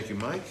you,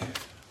 Mike.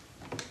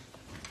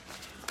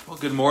 Well,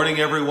 good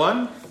morning,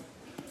 everyone.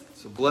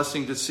 It's a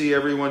blessing to see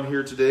everyone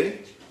here today.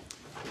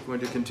 We're going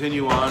to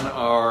continue on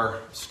our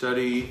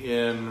study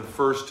in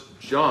 1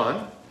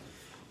 John.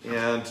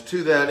 And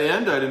to that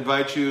end, I'd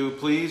invite you,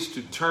 please,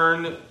 to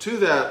turn to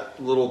that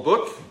little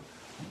book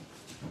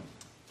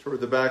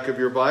toward the back of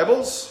your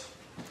Bibles.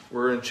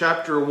 We're in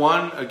chapter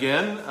 1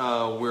 again.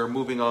 We're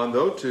moving on,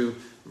 though, to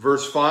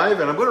verse 5.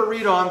 And I'm going to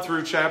read on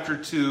through chapter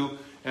 2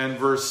 and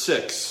verse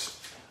 6.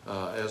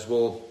 As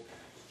we'll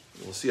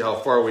see how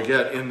far we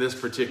get in this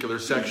particular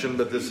section,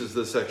 but this is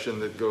the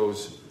section that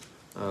goes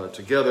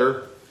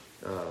together,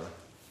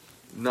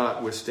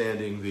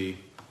 notwithstanding the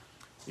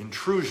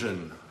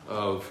intrusion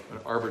of an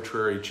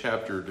arbitrary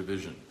chapter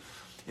division.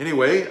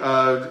 Anyway,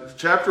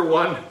 chapter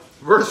 1,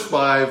 verse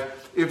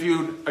 5. If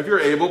you're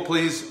able,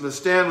 please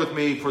stand with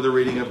me for the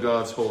reading of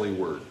God's holy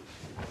word.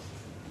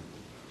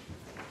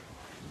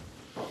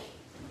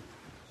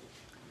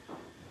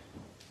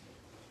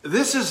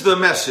 This is the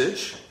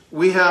message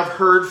we have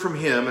heard from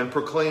him and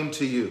proclaimed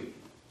to you,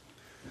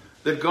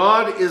 that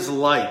God is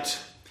light,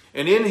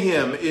 and in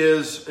him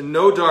is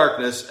no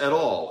darkness at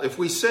all. If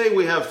we say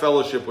we have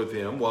fellowship with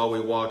him while we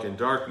walk in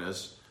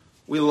darkness,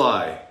 we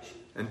lie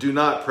and do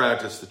not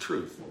practice the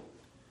truth.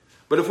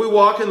 But if we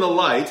walk in the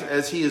light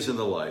as he is in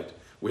the light,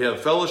 we have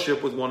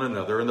fellowship with one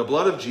another, and the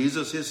blood of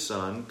Jesus, his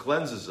Son,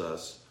 cleanses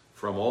us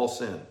from all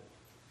sin.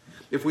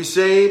 If we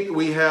say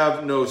we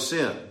have no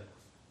sin,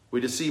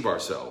 we deceive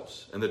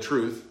ourselves, and the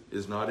truth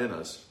is not in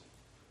us.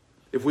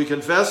 If we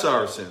confess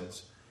our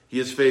sins, he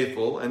is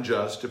faithful and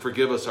just to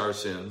forgive us our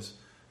sins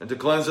and to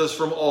cleanse us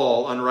from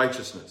all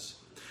unrighteousness.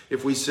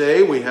 If we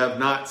say we have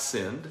not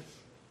sinned,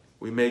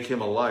 we make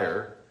him a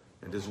liar,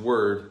 and his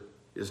word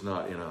is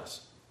not in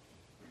us.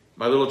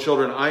 My little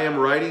children, I am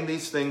writing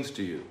these things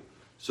to you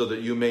so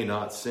that you may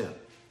not sin.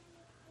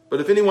 But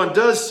if anyone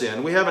does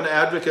sin, we have an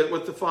advocate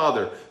with the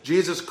Father,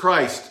 Jesus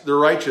Christ, the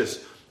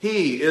righteous.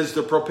 He is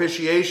the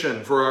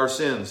propitiation for our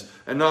sins,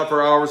 and not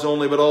for ours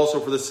only, but also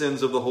for the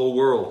sins of the whole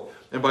world.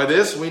 And by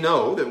this we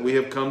know that we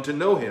have come to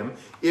know him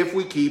if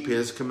we keep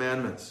his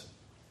commandments.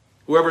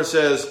 Whoever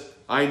says,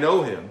 I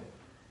know him,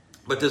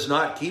 but does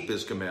not keep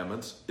his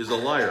commandments is a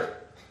liar,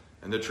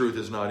 and the truth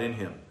is not in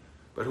him.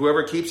 But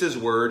whoever keeps his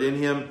word, in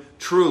him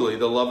truly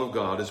the love of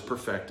God is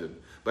perfected.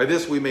 By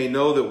this we may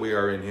know that we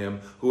are in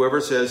him.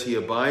 Whoever says he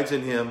abides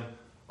in him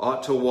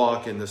ought to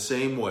walk in the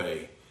same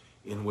way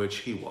in which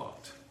he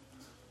walked.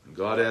 And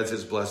God adds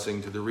his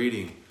blessing to the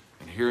reading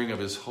and hearing of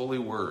his holy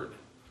word.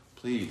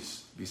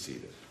 Please be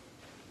seated.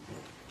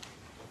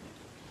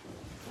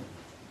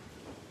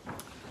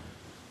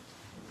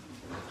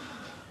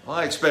 Well,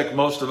 I expect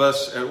most of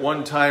us at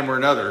one time or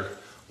another,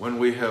 when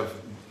we have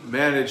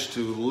managed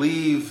to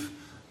leave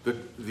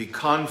the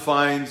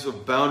confines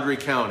of Boundary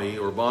County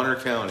or Bonner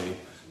County,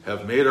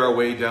 have made our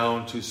way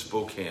down to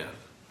Spokane,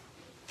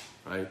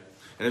 right?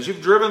 And as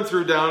you've driven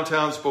through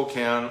downtown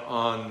Spokane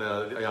on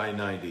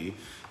I-90,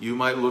 you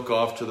might look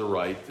off to the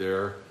right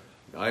there.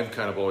 I'm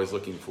kind of always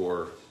looking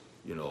for,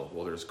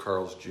 there's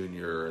Carl's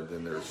Jr., and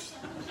then there's,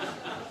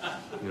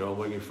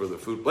 looking for the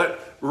food.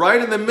 But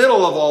right in the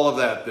middle of all of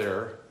that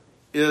there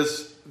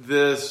is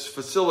this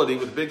facility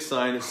with a big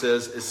sign that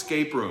says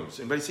escape rooms.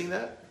 Anybody seen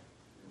that?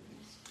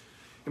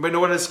 Anybody know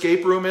what an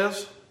escape room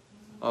is?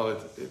 Oh,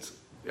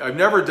 I've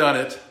never done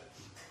it.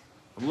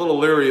 I'm a little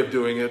leery of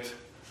doing it.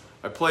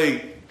 I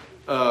play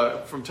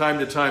from time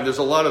to time. There's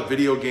a lot of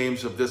video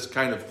games of this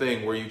kind of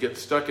thing where you get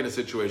stuck in a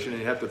situation and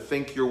you have to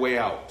think your way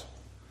out.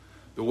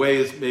 The way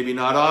is maybe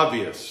not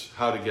obvious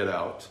how to get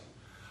out.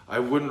 I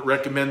wouldn't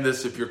recommend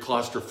this if you're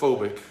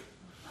claustrophobic.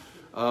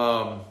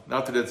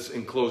 Not that it's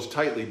enclosed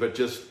tightly, but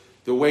just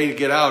the way to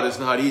get out is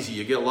not easy.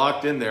 You get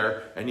locked in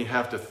there and you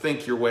have to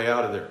think your way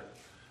out of there.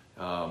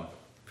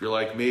 If you're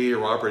like me,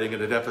 you're operating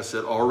at a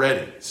deficit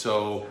already.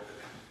 So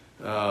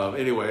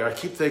anyway, I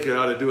keep thinking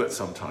how to do it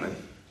sometime.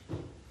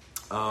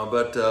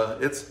 But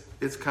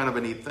it's kind of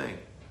a neat thing.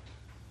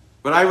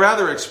 But I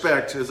rather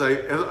expect,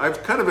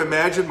 I've kind of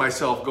imagined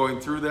myself going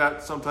through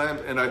that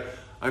sometimes, and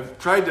I've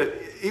tried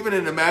to, even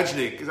in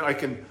imagining, because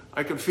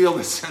I can feel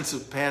this sense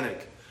of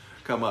panic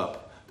come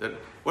up. That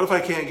what if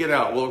I can't get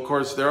out? Well, of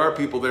course, there are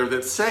people there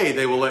that say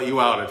they will let you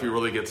out if you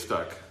really get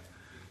stuck.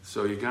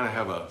 So you got to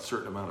have a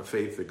certain amount of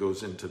faith that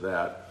goes into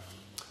that.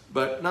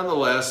 But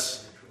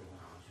nonetheless,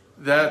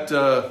 that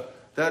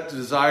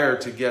desire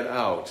to get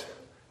out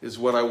is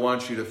what I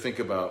want you to think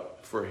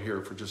about for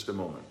just a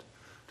moment.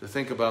 To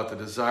think about the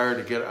desire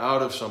to get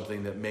out of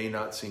something that may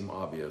not seem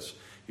obvious.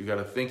 You got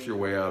to think your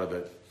way out of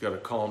it. You got to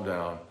calm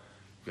down.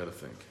 You got to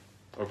think.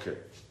 Okay.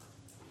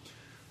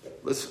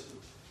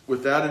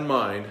 With that in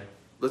mind,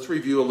 let's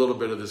review a little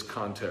bit of this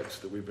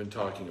context that we've been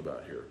talking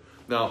about here.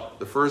 Now,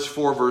 the first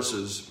 4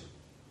 verses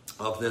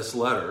of this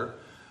letter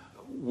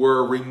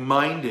were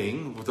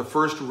reminding, the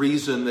first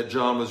reason that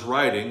John was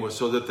writing was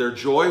so that their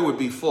joy would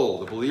be full.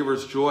 The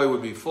believers' joy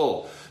would be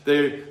full.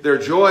 Their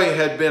joy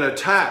had been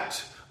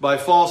attacked by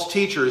false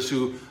teachers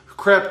who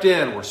crept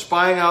in, were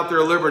spying out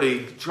their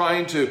liberty,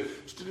 trying to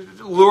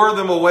lure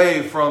them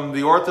away from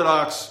the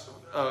Orthodox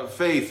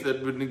faith that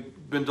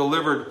had been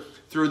delivered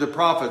through the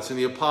prophets and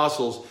the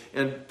apostles,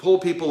 and pull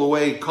people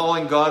away,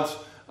 calling God's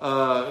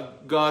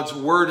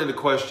word into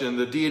question,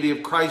 the deity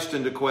of Christ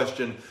into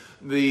question,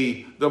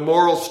 the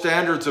moral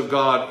standards of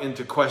God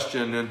into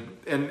question,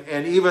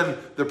 and even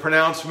the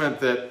pronouncement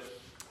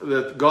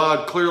that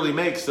God clearly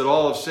makes that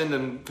all have sinned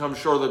and come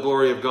short of the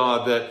glory of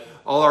God, that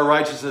all our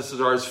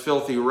righteousnesses are as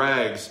filthy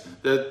rags,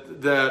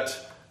 that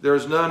there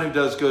is none who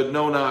does good,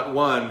 no, not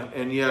one.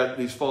 And yet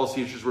these false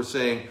teachers were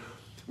saying,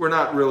 we're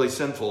not really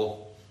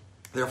sinful,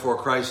 therefore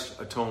Christ's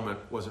atonement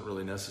wasn't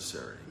really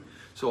necessary.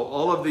 So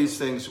all of these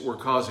things were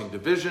causing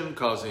division,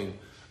 causing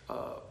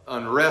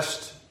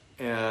unrest,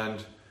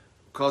 and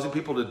causing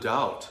people to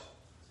doubt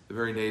the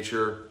very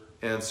nature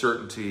and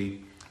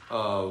certainty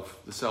of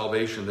the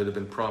salvation that had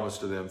been promised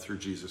to them through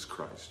Jesus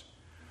Christ.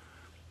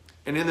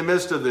 And in the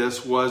midst of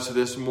this was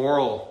this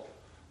moral,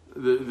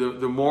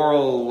 the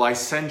moral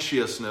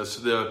licentiousness,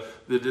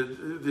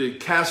 the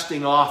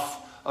casting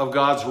off of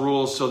God's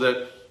rules, so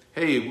that,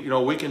 hey,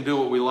 we can do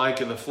what we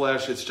like in the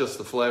flesh. It's just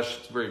the flesh.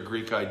 It's a very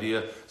Greek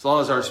idea. As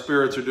long as our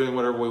spirits are doing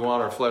whatever we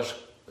want, our flesh,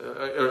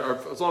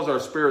 as long as our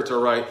spirits are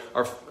right,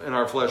 in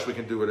our flesh, we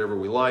can do whatever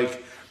we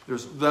like.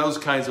 There's those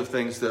kinds of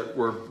things that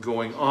were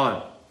going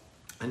on.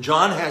 And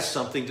John has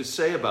something to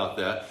say about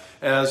that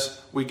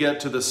as we get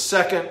to the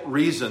second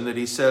reason that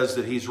he says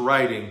that he's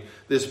writing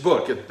this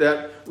book.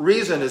 That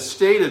reason is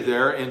stated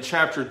there in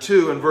chapter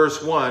 2 and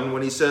verse 1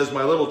 when he says,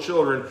 "My little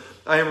children,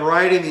 I am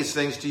writing these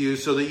things to you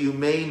so that you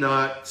may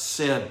not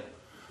sin."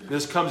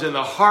 This comes in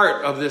the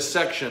heart of this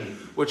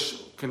section,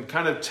 which can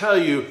kind of tell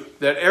you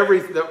that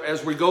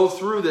as we go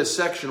through this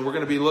section, we're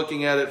going to be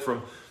looking at it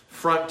from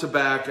front to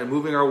back and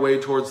moving our way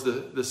towards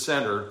the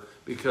center,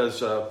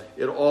 because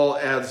it all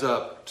adds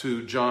up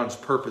to John's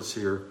purpose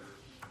here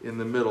in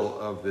the middle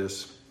of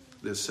this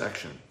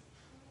section.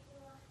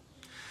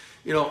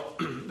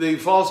 The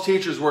false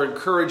teachers were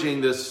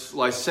encouraging this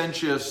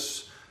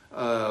licentious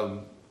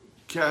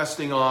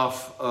casting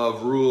off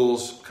of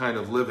rules kind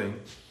of living,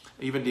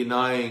 even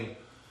denying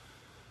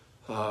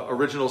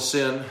original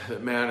sin,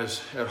 that man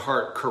is at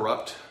heart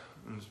corrupt,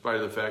 in spite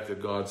of the fact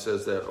that God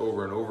says that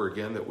over and over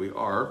again, that we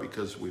are,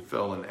 because we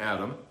fell in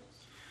Adam.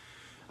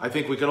 I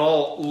think we can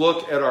all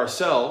look at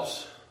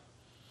ourselves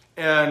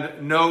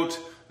and note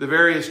the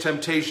various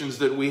temptations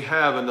that we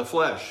have in the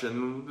flesh,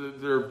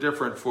 and they're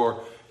different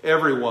for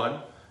everyone,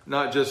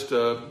 not just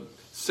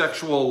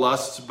sexual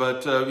lusts,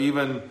 but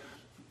even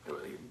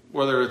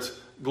whether it's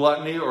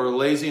gluttony or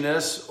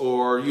laziness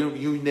or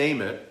you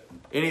name it,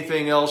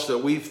 anything else that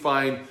we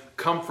find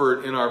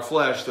comfort in our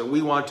flesh that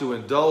we want to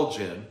indulge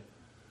in,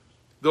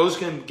 those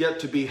can get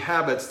to be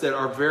habits that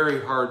are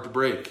very hard to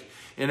break.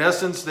 In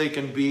essence, they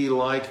can be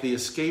like the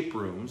escape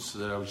rooms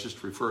that I was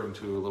just referring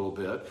to a little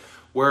bit,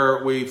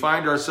 where we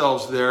find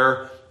ourselves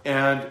there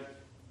and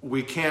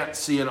we can't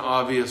see an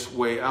obvious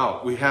way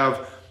out. We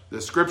have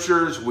the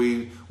scriptures.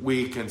 We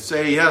can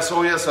say, yes,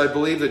 oh yes, I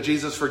believe that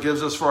Jesus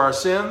forgives us for our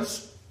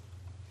sins.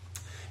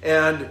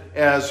 And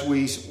as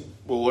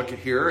we'll look at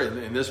here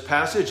in this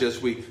passage,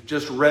 as we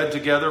just read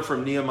together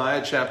from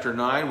Nehemiah chapter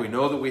 9, we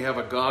know that we have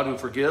a God who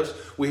forgives.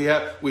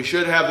 We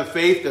should have the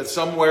faith that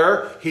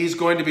somewhere He's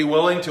going to be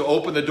willing to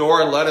open the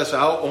door and let us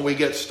out when we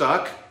get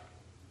stuck.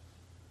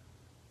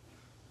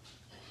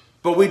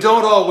 But we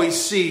don't always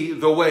see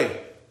the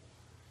way,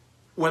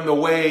 when the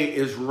way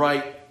is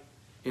right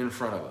in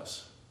front of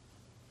us.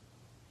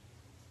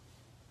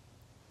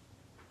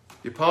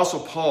 The Apostle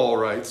Paul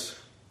writes,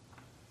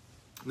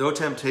 "No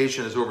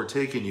temptation has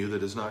overtaken you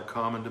that is not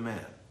common to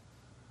man.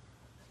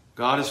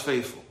 God is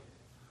faithful,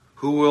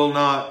 who will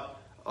not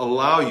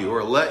allow you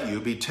or let you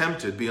be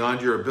tempted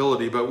beyond your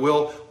ability, but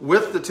will,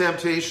 with the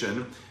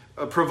temptation,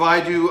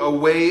 provide you a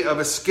way of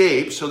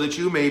escape so that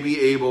you may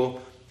be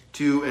able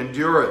to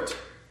endure it."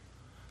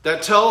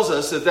 That tells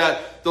us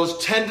that those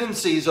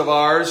tendencies of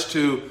ours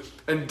to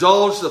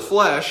indulge the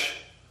flesh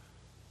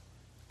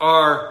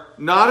are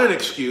not an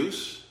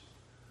excuse.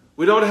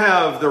 We don't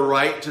have the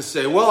right to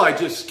say, well, I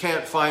just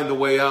can't find the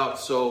way out,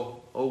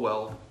 so, oh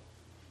well.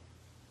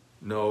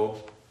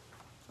 No.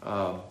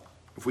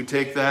 If we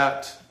take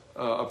that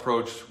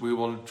approach, we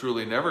will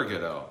truly never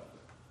get out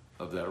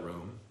of that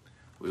room.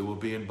 We will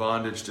be in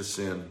bondage to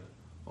sin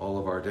all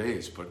of our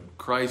days. But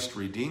Christ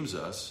redeems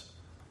us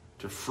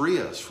to free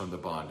us from the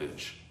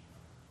bondage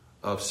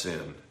of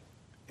sin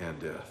and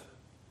death.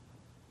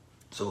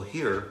 So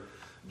here,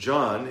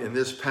 John, in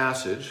this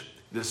passage,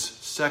 this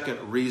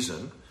second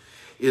reason,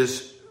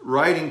 is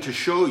writing to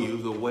show you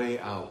the way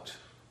out.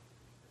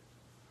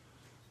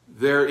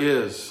 There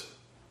is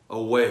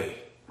a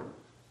way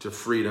to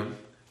freedom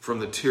from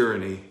the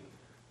tyranny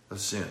of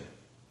sin.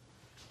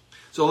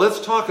 So let's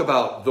talk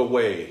about the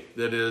way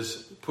that is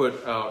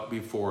put out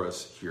before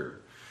us here.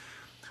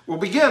 We'll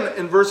begin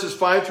in verses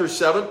 5 through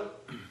 7,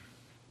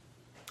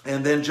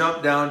 and then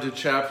jump down to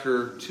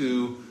chapter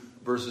 2,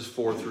 verses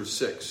 4 through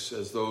 6,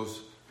 as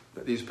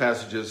these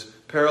passages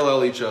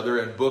parallel each other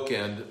and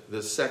bookend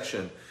this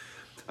section.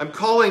 I'm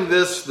calling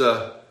this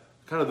the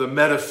kind of the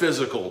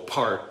metaphysical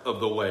part of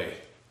the way.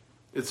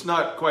 It's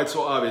not quite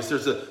so obvious.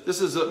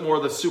 This is more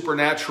the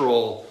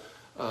supernatural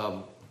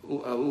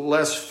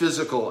less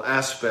physical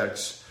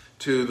aspects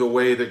to the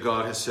way that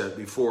God has set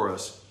before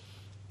us.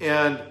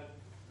 And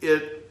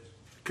it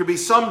could be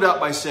summed up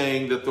by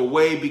saying that the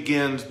way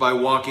begins by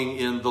walking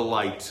in the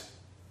light.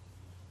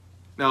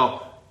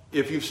 Now,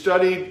 if you've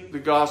studied the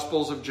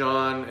Gospels of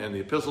John and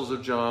the Epistles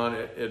of John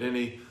at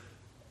any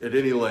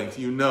length,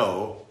 you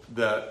know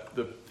that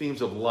the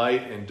themes of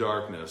light and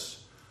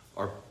darkness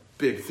are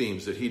big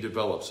themes that he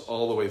develops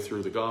all the way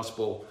through the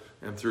Gospel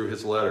and through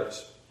his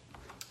letters.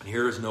 And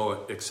here is no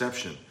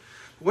exception.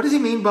 What does he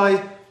mean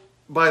by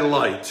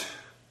light?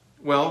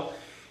 Well,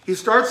 he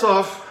starts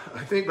off,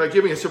 I think, by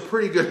giving us a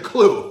pretty good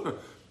clue.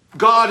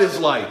 God is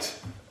light.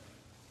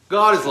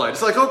 God is light.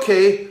 It's like,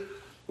 okay,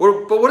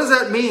 but what does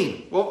that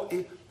mean? Well,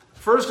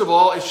 first of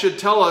all, it should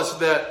tell us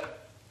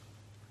that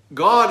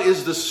God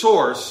is the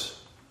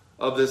source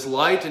of this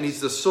light, and he's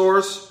the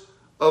source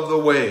of the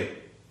way.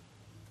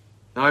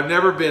 Now, I've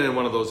never been in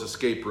one of those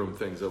escape room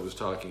things I was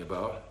talking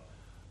about,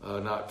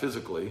 not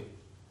physically.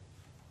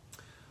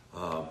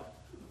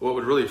 What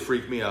would really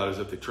freak me out is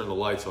if they turn the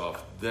lights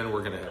off. Then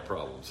we're going to have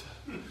problems.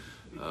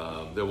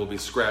 There will be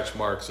scratch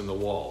marks in the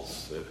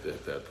walls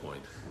at that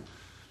point.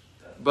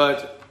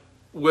 But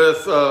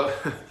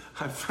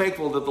I'm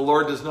thankful that the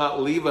Lord does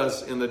not leave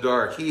us in the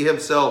dark. He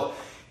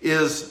himself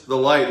is the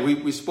light.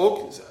 We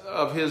spoke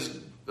of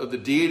the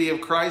deity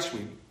of Christ.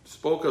 We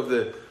spoke of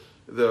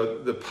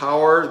the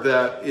power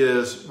that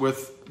is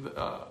with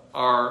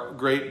our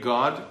great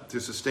God to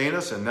sustain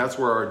us, and that's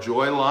where our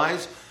joy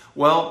lies.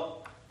 Well,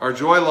 our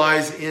joy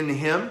lies in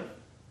him,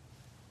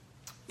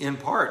 in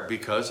part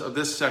because of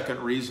this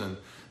second reason,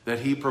 that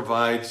he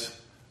provides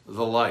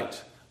the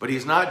light. But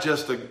he's not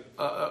just a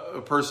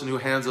person who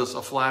hands us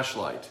a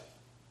flashlight.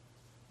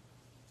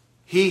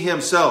 He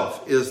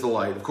himself is the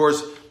light. Of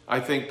course, I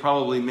think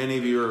probably many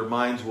of your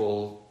minds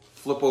will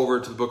flip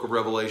over to the book of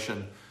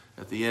Revelation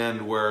at the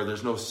end, where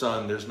there's no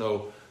sun, there's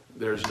no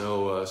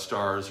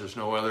stars, there's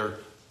no other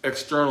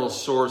external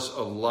source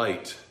of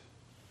light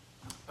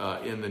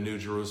in the New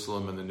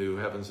Jerusalem and the new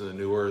heavens and the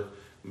new earth.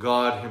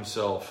 God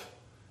himself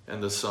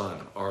and the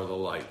Son are the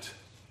light.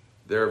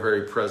 Their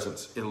very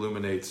presence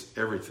illuminates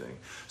everything.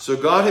 So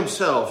God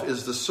himself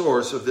is the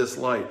source of this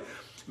light.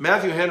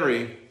 Matthew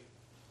Henry,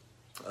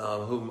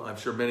 whom I'm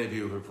sure many of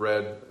you have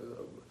read,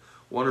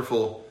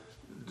 wonderful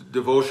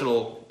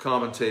devotional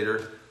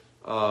commentator,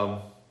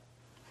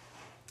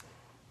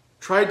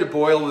 tried to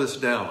boil this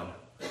down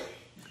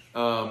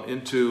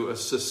into a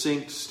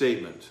succinct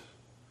statement.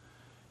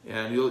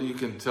 And you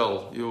can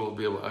tell, you will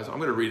be able, I'm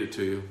going to read it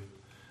to you.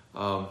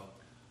 I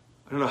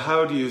don't know,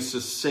 how do you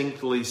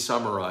succinctly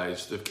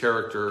summarize the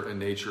character and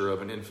nature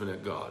of an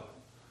infinite God?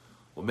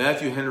 Well,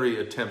 Matthew Henry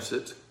attempts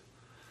it,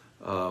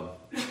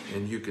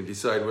 and you can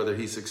decide whether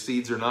he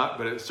succeeds or not,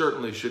 but it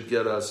certainly should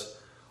get us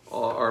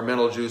our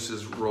mental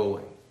juices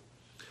rolling.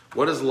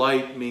 What does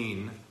light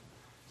mean?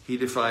 He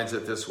defines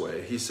it this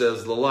way. He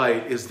says the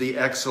light is the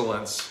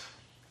excellence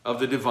of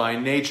the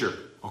divine nature.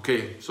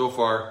 Okay, so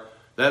far,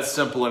 that's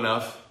simple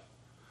enough.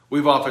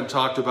 We've often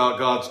talked about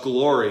God's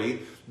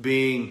glory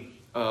being,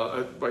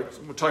 we're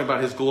talking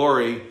about his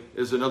glory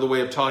is another way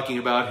of talking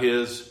about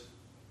his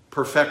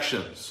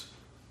perfections.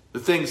 The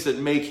things that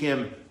make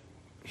him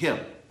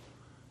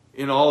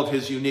in all of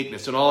his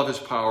uniqueness, in all of his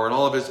power, in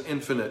all of his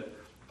infinite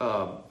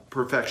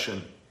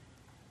perfection.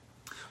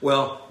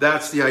 Well,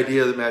 that's the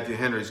idea that Matthew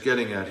Henry is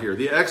getting at here.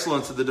 The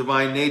excellence of the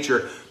divine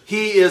nature.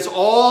 He is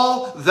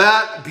all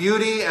that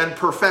beauty and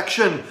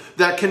perfection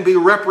that can be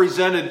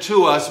represented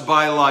to us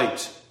by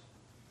light.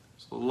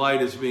 So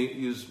light is being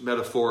used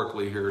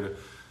metaphorically here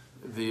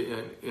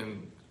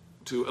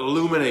to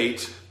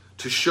illuminate,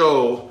 to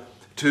show,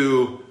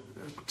 to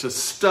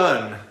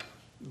stun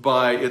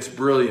by its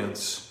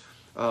brilliance.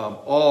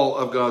 All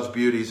of God's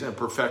beauties and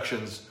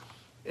perfections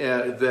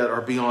that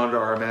are beyond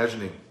our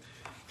imagining.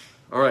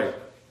 All right.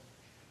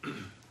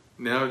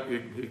 Now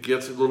it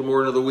gets a little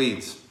more into the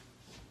weeds.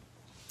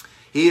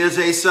 He is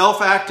a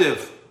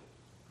self-active.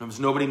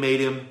 Nobody made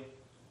him.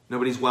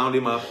 Nobody's wound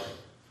him up.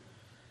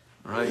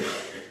 All right.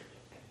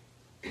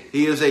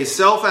 He is a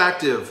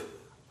self-active,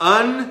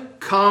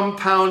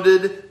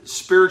 uncompounded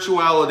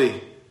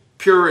spirituality,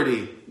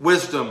 purity,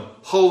 wisdom,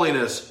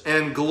 holiness,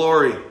 and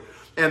glory.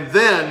 And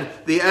then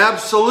the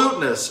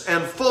absoluteness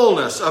and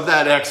fullness of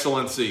that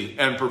excellency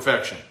and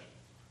perfection.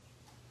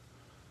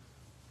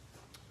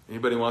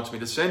 Anybody wants me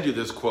to send you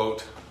this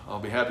quote, I'll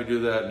be happy to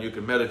do that, and you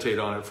can meditate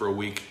on it for a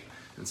week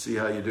and see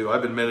how you do.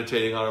 I've been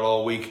meditating on it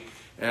all week,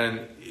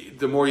 and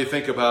the more you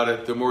think about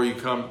it, the more you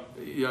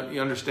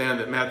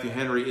understand that Matthew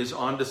Henry is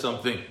onto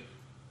something.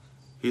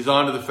 He's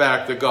onto the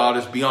fact that God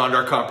is beyond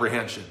our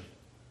comprehension.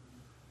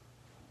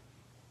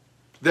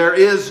 There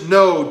is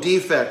no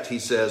defect, he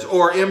says,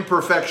 or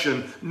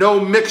imperfection, no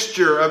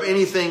mixture of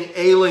anything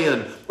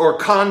alien or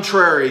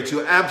contrary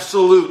to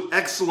absolute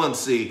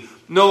excellency,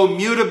 no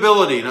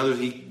mutability, in other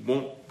words, he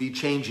won't be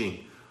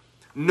changing,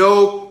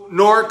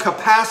 nor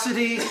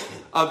capacity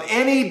of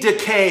any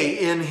decay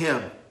in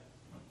him.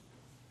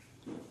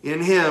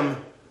 In him,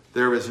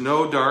 there is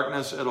no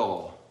darkness at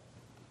all.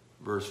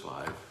 Verse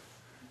 5,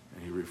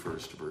 and he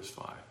refers to verse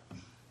 5.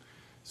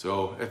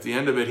 So at the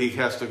end of it, he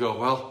has to go,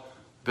 well,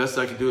 best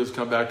I can do is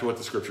come back to what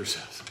the Scripture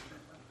says.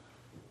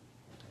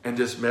 And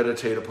just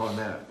meditate upon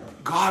that.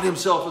 God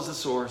himself is the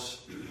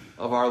source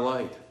of our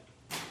light.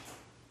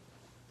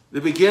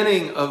 The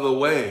beginning of the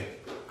way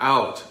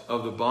out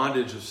of the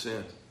bondage of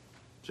sin,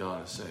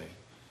 John is saying,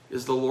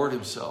 is the Lord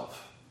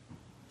himself.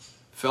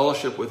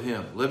 Fellowship with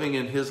him, living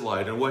in his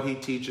light and what he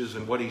teaches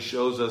and what he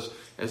shows us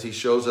as he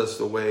shows us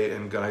the way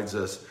and guides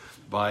us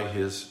by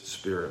his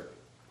Spirit.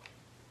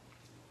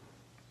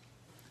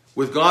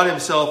 With God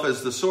himself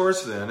as the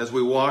source then, as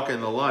we walk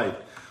in the light,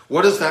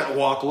 what does that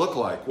walk look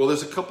like? Well,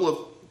 there's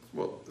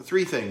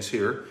three things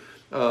here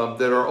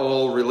that are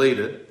all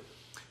related.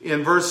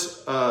 In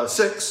verse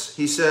 6,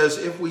 he says,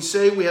 if we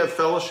say we have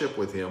fellowship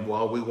with him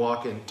while we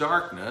walk in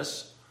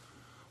darkness,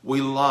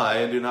 we lie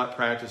and do not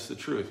practice the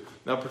truth.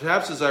 Now,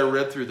 perhaps as I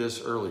read through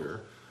this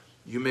earlier,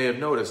 you may have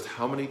noticed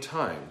how many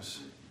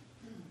times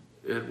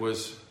it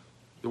was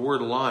the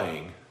word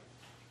lying,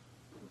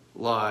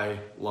 lie,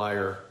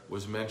 liar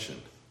was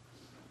mentioned.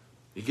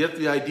 You get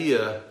the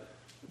idea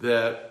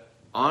that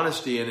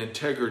honesty and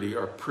integrity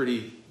are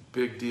pretty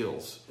big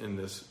deals in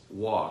this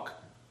walk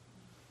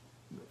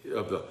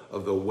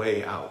of the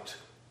way out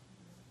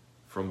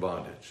from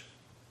bondage.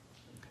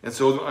 And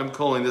so I'm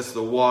calling this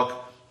the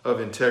walk of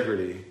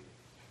integrity,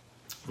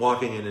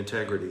 walking in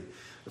integrity.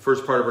 The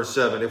first part of verse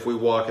 7, if we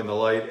walk in the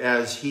light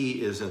as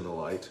he is in the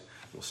light.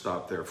 We'll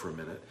stop there for a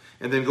minute.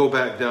 And then go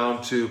back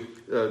down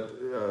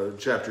to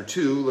chapter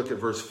 2, look at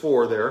verse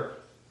 4 there.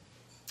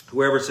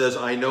 Whoever says,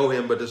 I know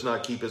him, but does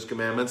not keep his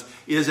commandments,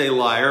 is a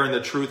liar, and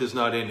the truth is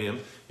not in him.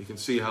 You can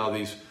see how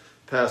these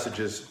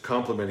passages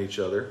complement each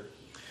other.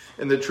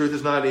 And the truth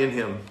is not in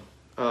him,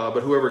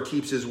 but whoever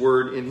keeps his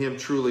word, in him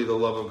truly the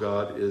love of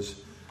God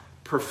is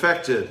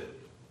perfected.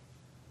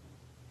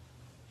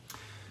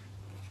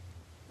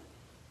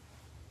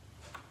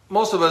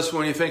 Most of us,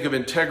 when you think of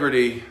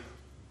integrity,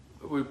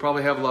 we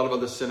probably have a lot of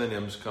other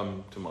synonyms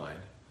come to mind.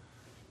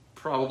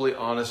 Probably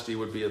honesty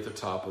would be at the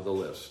top of the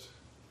list.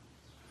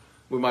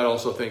 We might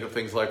also think of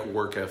things like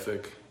work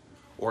ethic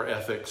or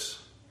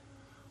ethics.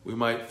 We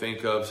might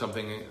think of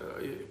something,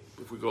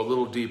 if we go a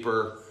little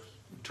deeper,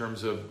 in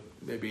terms of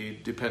maybe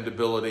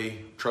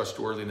dependability,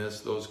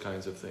 trustworthiness, those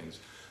kinds of things.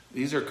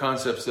 These are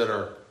concepts that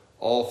are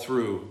all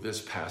through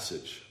this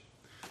passage.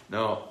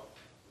 Now,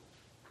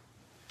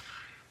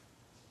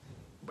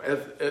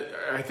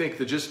 I think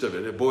the gist of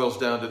it boils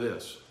down to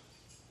this.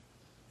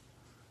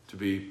 To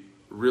be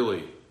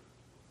really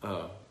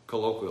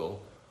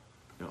colloquial,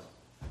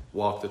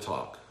 walk the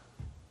talk.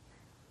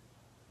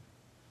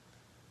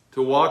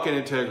 To walk in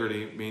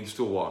integrity means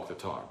to walk the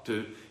talk.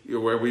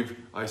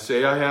 I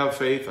say I have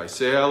faith. I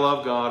say I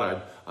love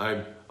God.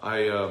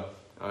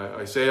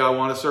 I say I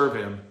want to serve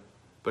him.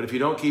 But if you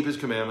don't keep his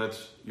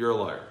commandments, you're a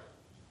liar.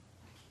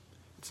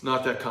 It's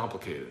not that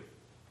complicated.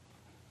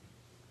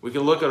 We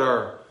can look at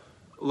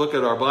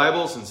our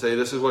Bibles and say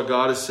this is what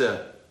God has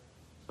said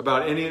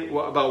about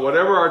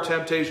whatever our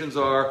temptations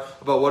are,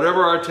 about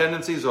whatever our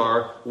tendencies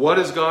are. What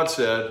has God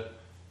said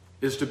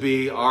is to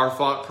be our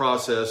thought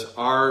process,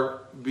 our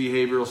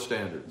behavioral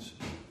standards.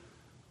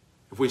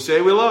 If we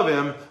say we love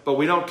him, but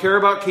we don't care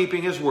about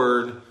keeping his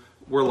word,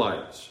 we're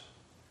liars.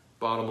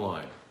 Bottom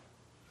line.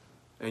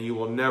 And you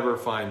will never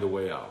find the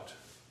way out.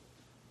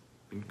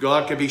 And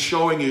God can be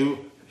showing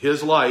you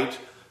his light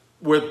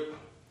with,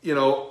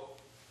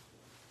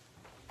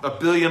 a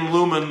billion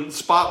lumen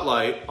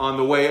spotlight on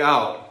the way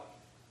out.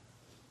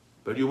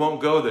 But you won't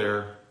go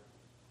there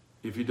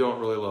if you don't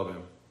really love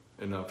him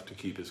enough to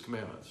keep his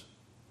commandments.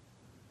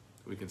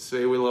 We can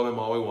say we love him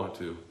all we want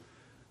to,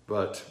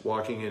 but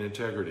walking in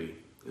integrity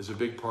is a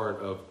big part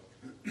of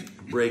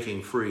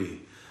breaking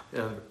free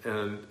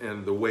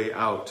and the way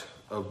out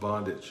of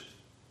bondage.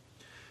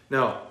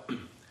 Now,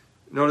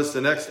 notice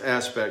the next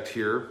aspect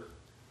here,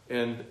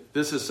 and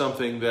this is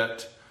something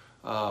that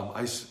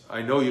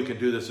I know you can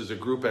do this as a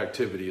group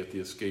activity at the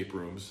escape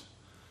rooms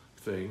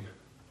thing.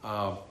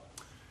 I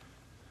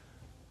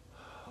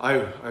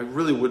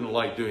really wouldn't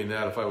like doing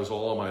that if I was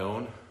all on my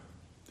own.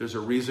 There's a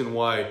reason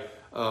why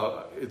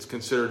it's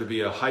considered to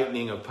be a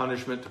heightening of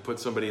punishment to put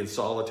somebody in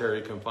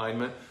solitary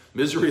confinement.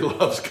 Misery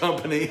loves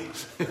company,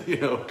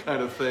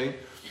 kind of thing.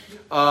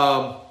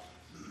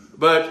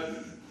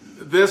 But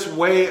this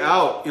way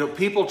out,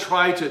 people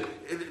try to...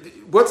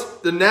 What's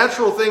the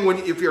natural thing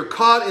if you're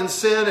caught in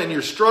sin and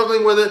you're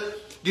struggling with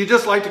it? Do you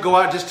just like to go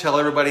out and just tell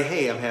everybody,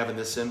 hey, I'm having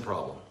this sin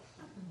problem?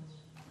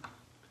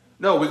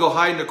 No, we go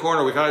hide in a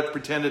corner. We kind of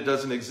pretend it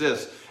doesn't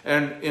exist.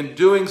 And in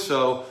doing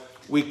so,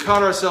 we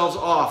cut ourselves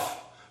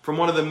off from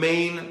one of the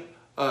main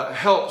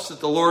helps that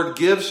the Lord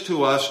gives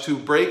to us to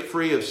break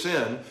free of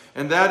sin,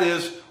 and that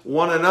is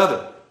one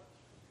another.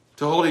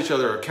 To hold each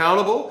other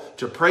accountable,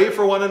 to pray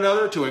for one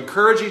another, to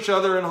encourage each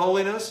other in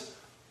holiness.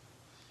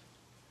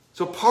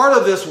 So part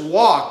of this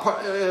walk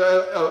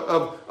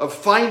of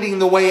finding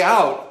the way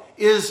out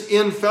is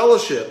in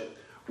fellowship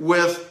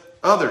with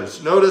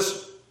others.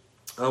 Notice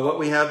what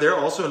we have there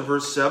also in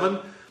verse 7.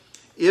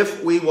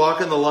 If we walk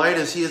in the light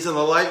as he is in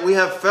the light, we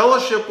have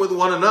fellowship with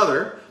one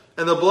another,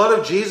 and the blood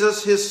of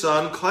Jesus, his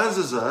Son,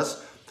 cleanses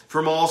us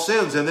from all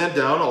sins. And then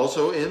down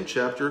also in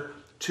chapter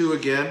 2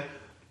 again,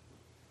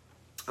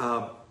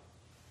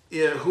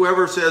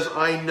 whoever says,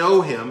 I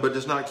know him, but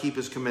does not keep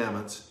his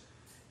commandments,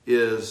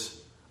 is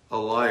a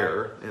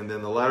liar. And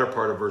then the latter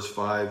part of verse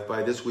 5,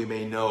 by this we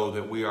may know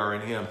that we are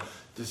in him.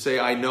 To say,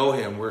 I know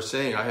him, we're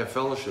saying, I have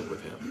fellowship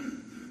with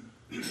him.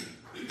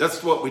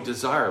 That's what we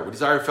desire. We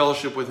desire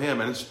fellowship with him,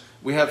 and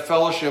we have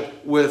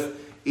fellowship with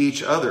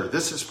each other.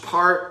 This is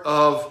part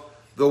of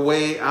the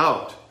way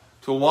out.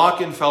 To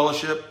walk in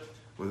fellowship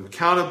with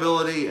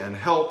accountability and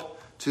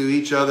help to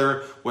each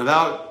other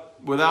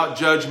without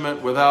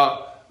judgment,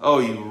 without, oh,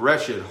 you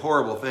wretched,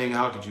 horrible thing,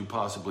 how could you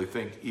possibly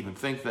even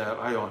think that?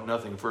 I want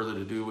nothing further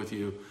to do with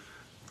you.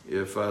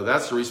 If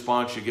that's the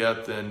response you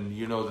get, then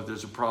you know that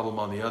there's a problem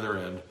on the other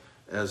end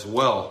as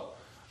well.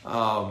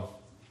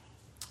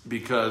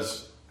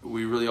 Because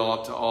we really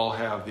ought to all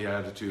have the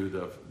attitude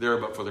of, there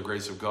but for the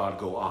grace of God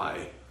go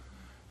I.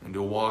 And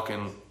to walk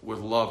with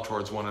love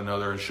towards one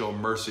another and show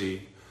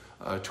mercy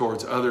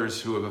towards others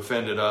who have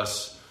offended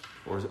us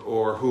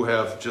or who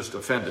have just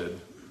offended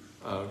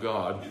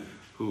God,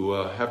 who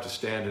have to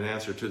stand and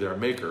answer to their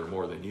Maker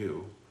more than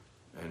you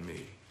and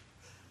me.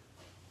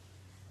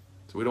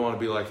 So we don't want to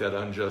be like that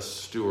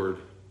unjust steward,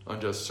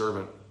 unjust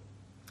servant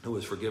who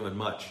was forgiven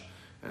much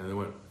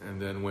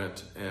and then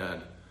went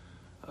and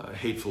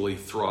hatefully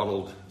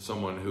throttled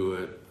someone who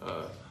had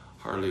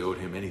hardly owed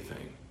him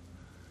anything.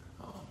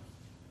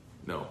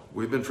 No,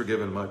 we've been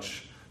forgiven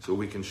much, so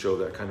we can show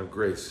that kind of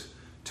grace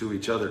to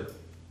each other.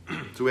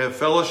 So we have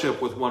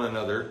fellowship with one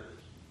another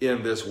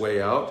in this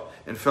way out,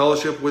 and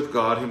fellowship with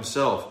God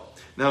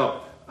himself.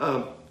 Now,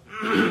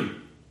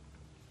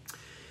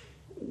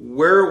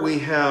 where we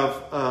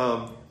have,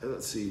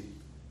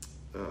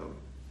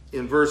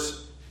 in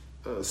verse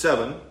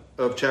 7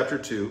 of chapter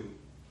 2,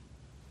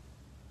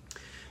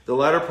 the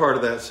latter part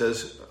of that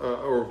says,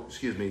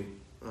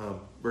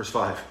 verse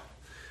 5,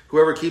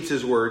 whoever keeps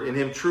his word, in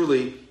him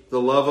truly the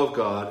love of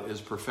God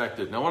is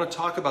perfected. Now I want to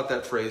talk about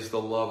that phrase,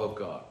 the love of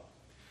God.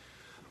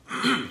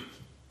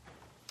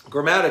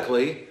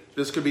 Grammatically,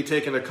 this could be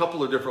taken a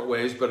couple of different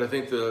ways, but I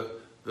think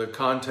the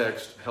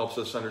context helps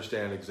us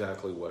understand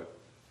exactly what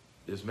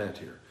is meant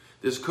here.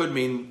 This could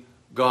mean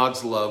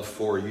God's love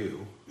for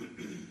you,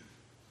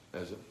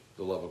 as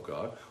the love of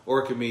God,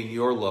 or it could mean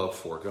your love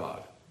for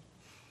God.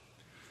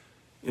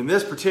 In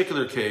this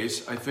particular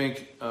case, I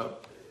think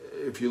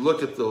if you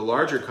look at the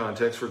larger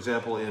context, for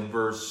example, in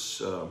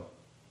verse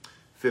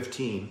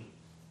 15,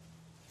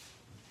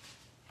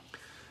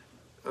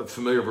 a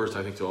familiar verse,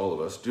 I think, to all of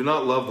us. Do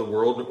not love the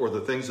world or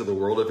the things of the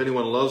world. If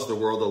anyone loves the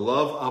world, the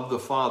love of the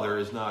Father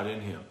is not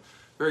in him.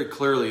 Very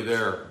clearly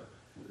there,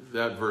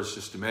 that verse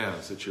just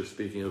demands that you're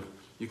speaking of,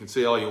 you can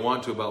say all you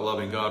want to about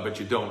loving God, but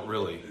you don't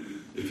really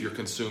if you're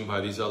consumed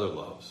by these other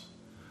loves.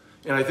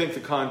 And I think the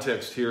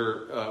context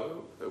here,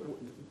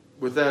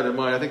 with that in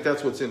mind, I think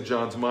that's what's in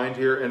John's mind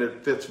here, and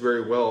it fits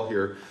very well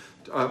here.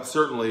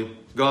 Certainly,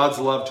 God's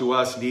love to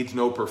us needs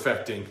no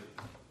perfecting,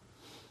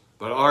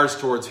 but ours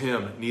towards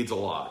him needs a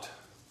lot.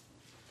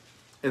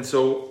 And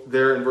so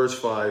there in verse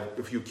 5,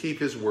 if you keep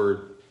his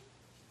word,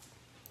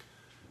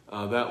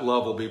 that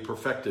love will be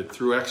perfected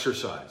through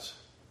exercise.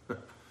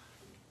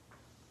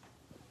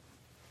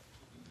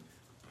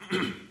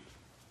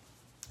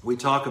 We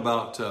talk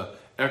about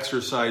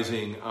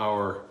exercising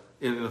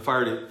in the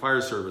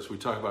fire service, we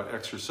talk about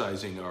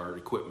exercising our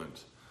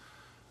equipment.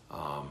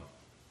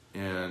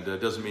 And that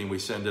doesn't mean we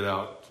send it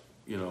out,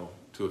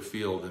 to a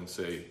field and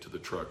say to the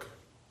truck,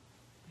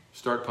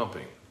 start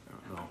pumping.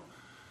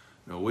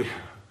 No,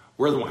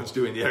 we're the ones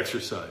doing the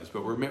exercise,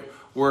 but we're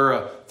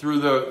through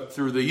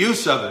the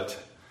use of it,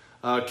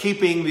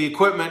 keeping the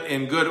equipment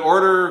in good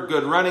order,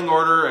 good running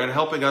order, and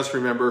helping us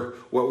remember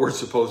what we're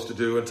supposed to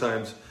do in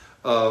times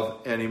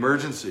of an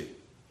emergency.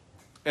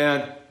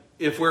 And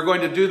if we're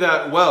going to do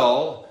that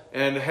well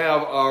and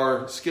have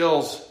our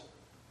skills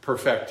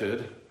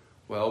perfected,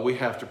 well, we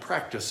have to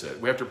practice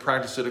it. We have to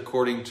practice it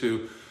according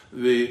to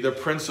the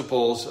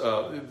principles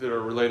that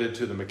are related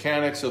to the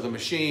mechanics of the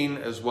machine,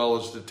 as well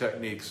as the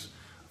techniques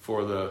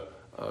for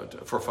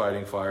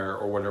fighting fire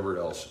or whatever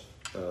else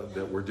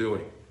that we're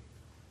doing.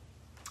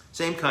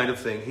 Same kind of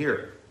thing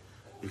here.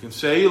 You can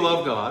say you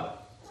love God,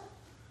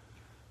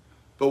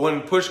 but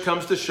when push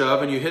comes to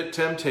shove and you hit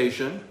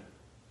temptation,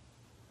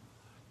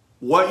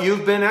 what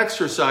you've been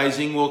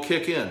exercising will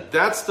kick in.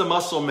 That's the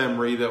muscle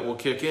memory that will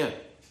kick in.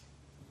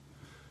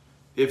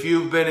 If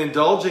you've been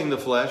indulging the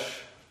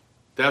flesh,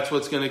 that's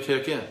what's going to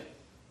kick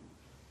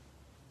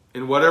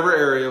in whatever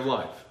area of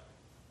life.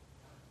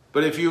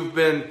 But if you've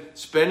been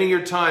spending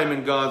your time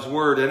in God's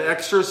Word and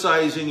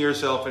exercising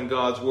yourself in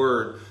God's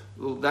Word,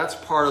 that's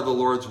part of the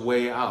Lord's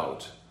way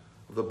out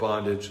of the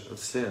bondage of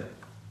sin.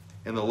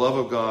 And the love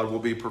of God will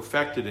be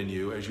perfected in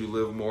you as you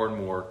live more and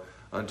more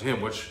unto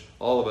Him, which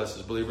all of us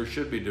as believers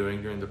should be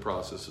doing during the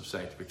process of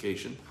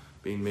sanctification,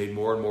 being made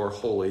more and more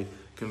holy,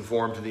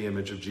 conformed to the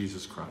image of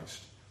Jesus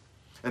Christ.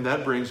 And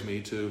that brings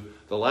me to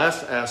the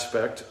last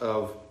aspect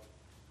of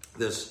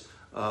this,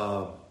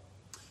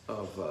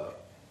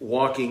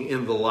 walking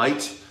in the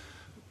light.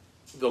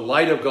 the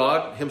light of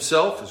God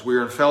himself, as we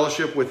are in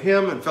fellowship with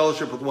him and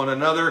fellowship with one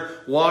another,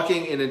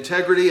 walking in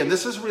integrity. And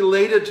this is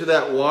related to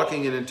that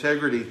walking in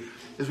integrity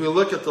as we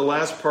look at the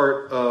last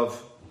part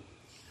of,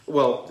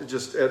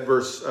 just at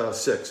verse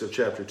 6 of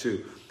chapter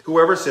 2.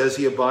 Whoever says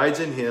he abides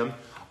in him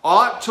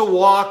ought to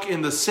walk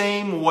in the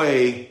same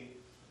way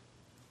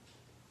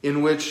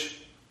in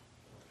which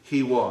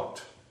he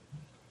walked.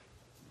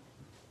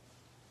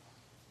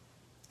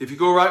 If you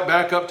go right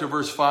back up to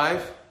verse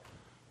 5,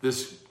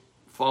 this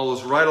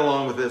follows right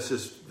along with this.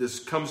 This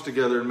comes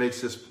together and makes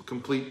this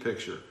complete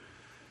picture.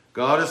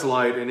 God is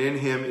light, and in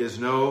him is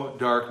no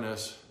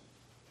darkness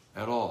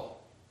at all.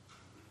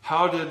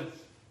 How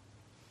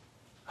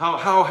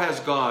has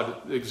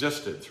God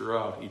existed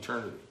throughout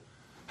eternity?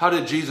 How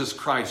did Jesus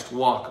Christ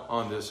walk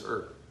on this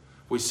earth?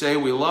 We say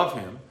we love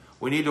him.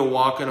 We need to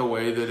walk in a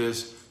way that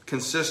is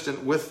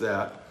consistent with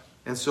that.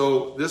 And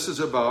so this is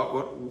about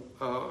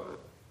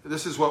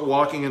what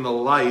walking in the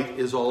light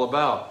is all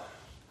about.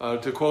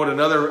 To quote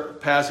another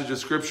passage of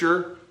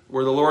Scripture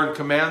where the Lord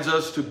commands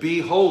us to be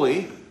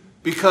holy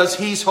because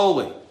he's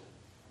holy.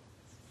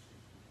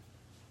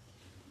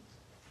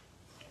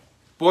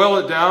 Boil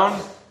it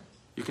down.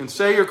 You can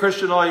say you're a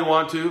Christian all you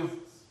want to,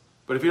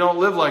 but if you don't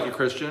live like a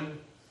Christian,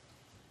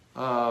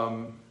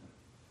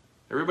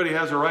 everybody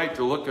has a right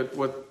to look at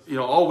what,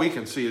 all we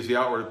can see is the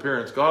outward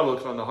appearance. God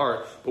looks on the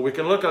heart. But we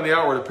can look on the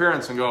outward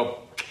appearance and go,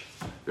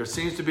 there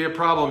seems to be a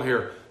problem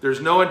here.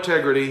 There's no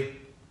integrity.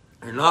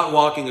 You're not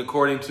walking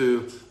according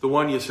to the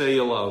one you say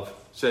you love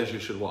says you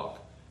should walk.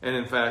 And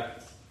in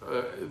fact,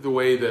 the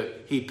way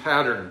that he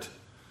patterned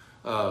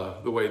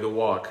the way the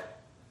walk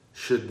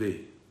should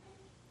be.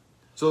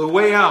 So the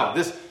way out,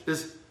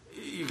 this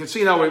you can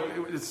see now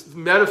it's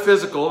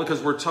metaphysical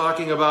because we're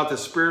talking about the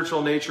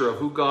spiritual nature of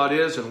who God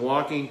is and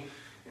walking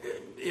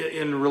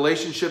in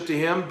relationship to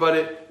him,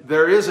 but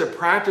there is a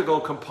practical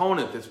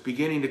component that's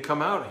beginning to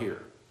come out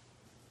here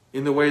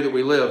in the way that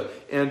we live.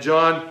 And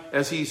John,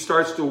 as he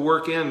starts to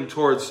work in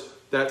towards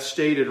that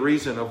stated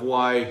reason of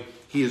why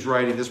he is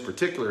writing this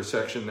particular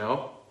section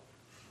now,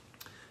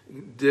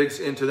 digs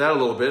into that a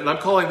little bit. And I'm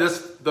calling this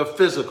the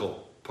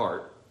physical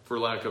part, for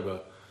lack of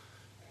a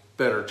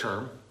better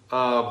term.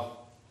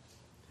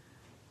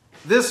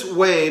 This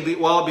way,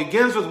 while it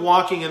begins with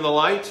walking in the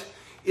light,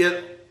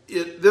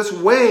 this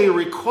way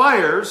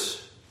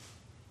requires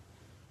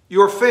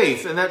your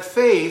faith. And that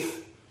faith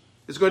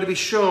is going to be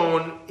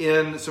shown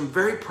in some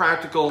very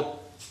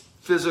practical,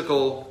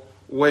 physical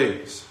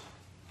ways.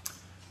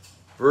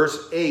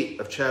 Verse 8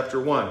 of chapter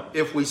 1.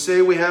 If we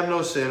say we have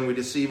no sin, we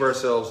deceive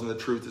ourselves and the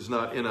truth is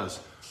not in us.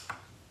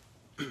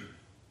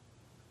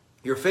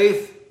 Your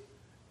faith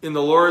in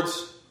the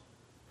Lord's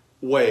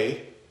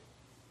way,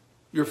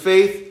 your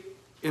faith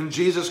in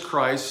Jesus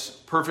Christ's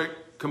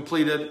perfect,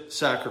 completed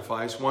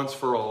sacrifice once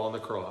for all on the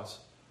cross,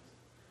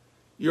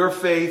 your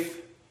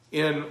faith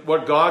in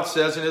what God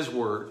says in his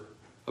word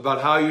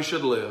about how you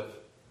should live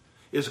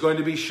is going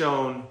to be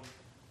shown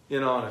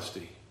in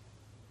honesty.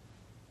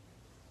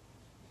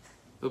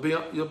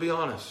 You'll be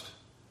honest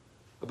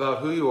about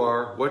who you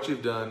are, what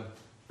you've done,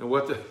 and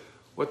what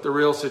the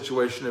real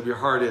situation of your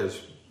heart is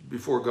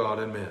before God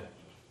and men.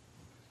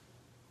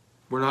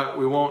 We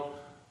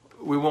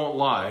won't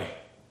lie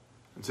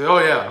and say, "Oh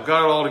yeah, I've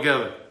got it all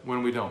together,"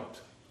 when we don't.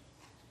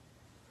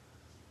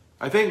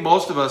 I think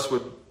most of us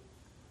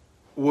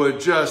would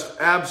just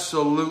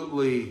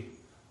absolutely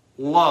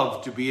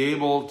love to be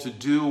able to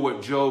do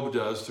what Job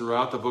does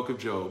throughout the book of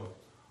Job,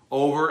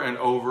 over and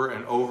over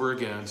and over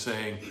again,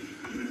 saying,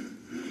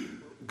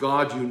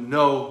 "God, you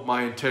know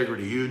my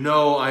integrity. You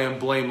know I am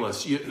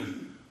blameless."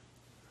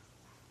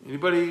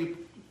 Anybody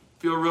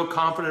feel real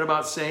confident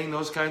about saying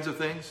those kinds of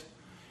things?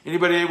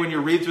 Anybody, when you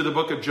read through the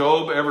book of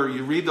Job,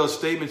 you read those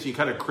statements, you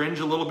kind of cringe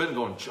a little bit and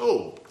going,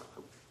 "Job,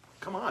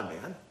 come on,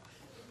 man."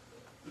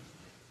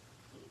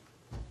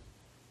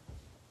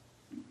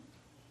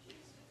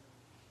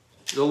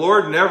 The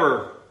Lord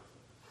never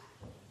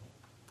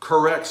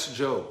corrects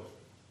Job.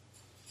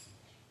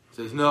 He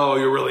says, "No,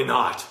 you're really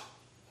not."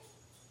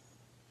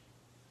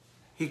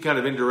 He kind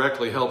of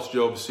indirectly helps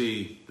Job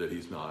see that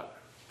he's not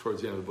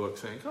towards the end of the book,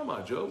 saying, "Come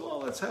on, Job,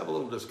 well, let's have a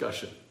little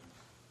discussion."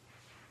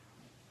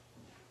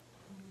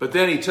 But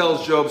then he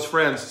tells Job's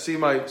friends, "See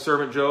my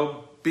servant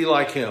Job? Be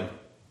like him.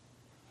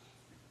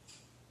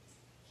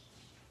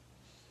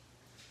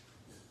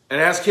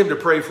 And ask him to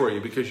pray for you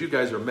because you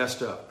guys are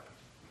messed up.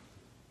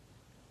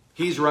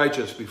 He's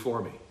righteous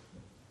before me."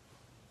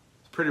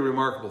 It's a pretty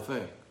remarkable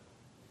thing.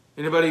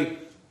 Anybody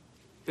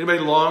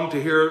long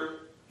to hear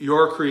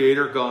your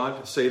Creator,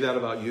 God, say that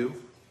about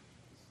you?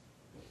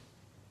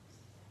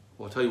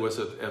 Well, I'll tell you what's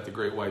at the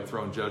great white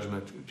throne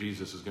judgment.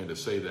 Jesus is going to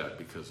say that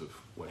because of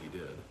what he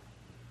did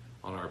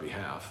on our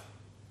behalf.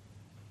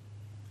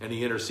 And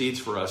he intercedes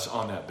for us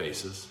on that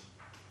basis.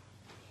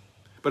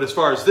 But as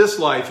far as this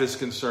life is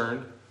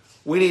concerned,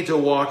 we need to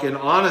walk in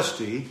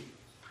honesty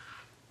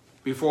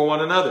before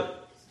one another.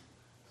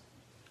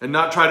 And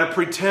not try to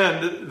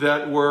pretend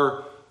that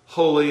we're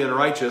holy and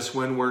righteous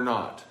when we're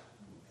not.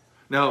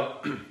 Now,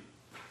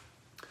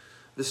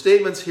 the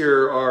statements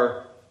here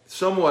are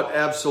somewhat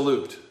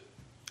absolute.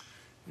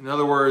 In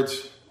other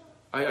words,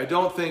 I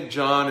don't think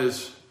John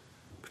is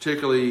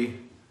particularly,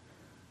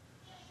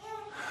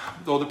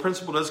 though the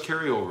principle does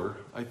carry over,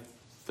 I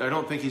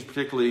don't think he's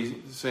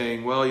particularly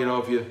saying, well,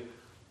 if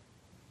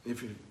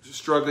you're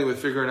struggling with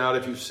figuring out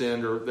if you've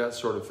sinned or that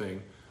sort of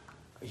thing.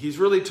 He's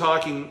really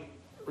talking,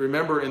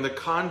 remember, in the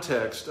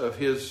context of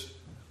his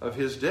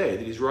day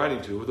that he's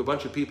writing to, with a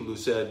bunch of people who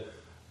said,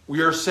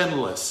 we are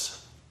sinless.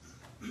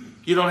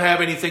 You don't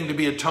have anything to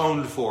be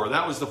atoned for.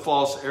 That was the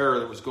false error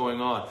that was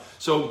going on.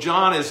 So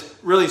John is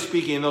really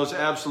speaking in those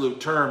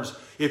absolute terms.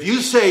 If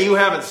you say you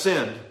haven't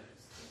sinned,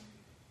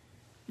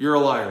 you're a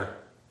liar.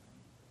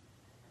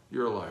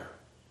 You're a liar.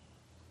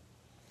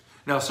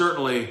 Now,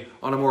 certainly,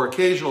 on a more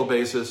occasional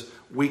basis,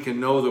 we can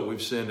know that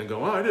we've sinned and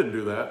go, I didn't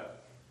do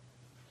that.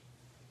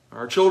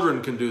 Our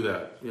children can do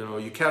that.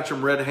 You catch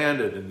them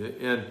red-handed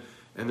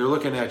and they're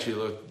looking at you,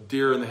 like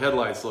deer in the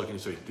headlights looking. You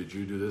say, did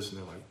you do this?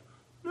 And they're like,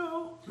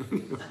 no.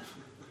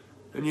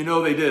 And you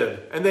know they did.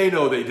 And they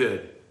know they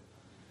did.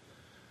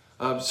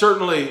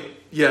 Certainly,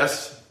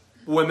 yes,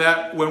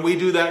 when we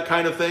do that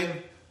kind of thing,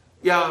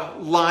 yeah,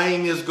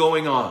 lying is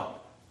going on.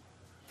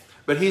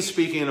 But he's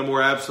speaking in a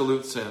more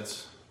absolute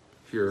sense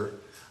here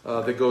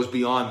that goes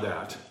beyond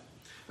that.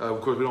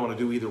 Of course, we don't want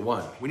to do either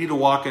one. We need to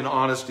walk in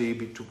honesty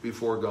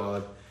before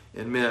God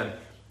and men.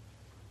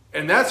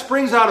 And that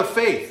springs out of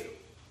faith.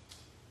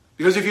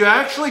 Because if you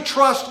actually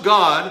trust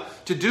God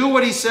to do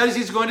what he says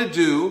he's going to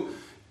do,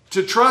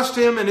 to trust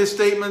him in his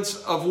statements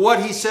of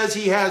what he says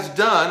he has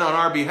done on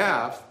our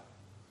behalf,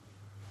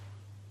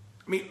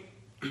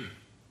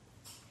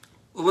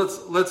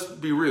 let's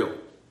be real.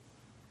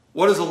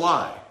 What is a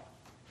lie?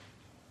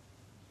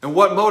 And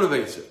what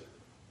motivates it?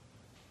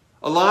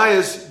 A lie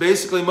is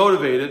basically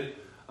motivated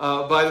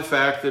by the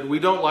fact that we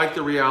don't like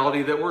the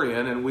reality that we're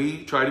in and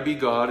we try to be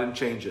God and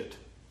change it.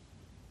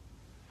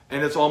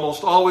 And it's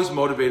almost always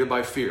motivated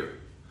by fear.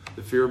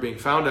 The fear of being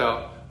found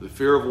out, the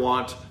fear of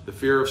want, the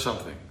fear of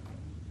something.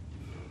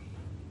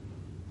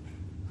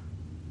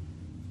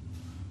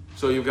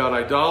 So you've got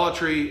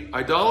idolatry.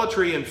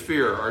 Idolatry and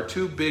fear are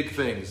two big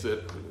things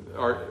that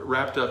are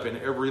wrapped up in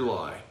every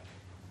lie.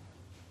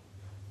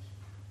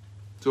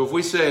 So if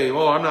we say,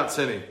 I'm not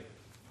sinning.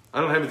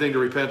 I don't have anything to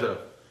repent of.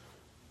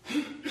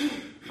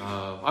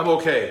 I'm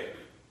okay.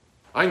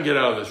 I can get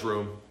out of this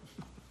room.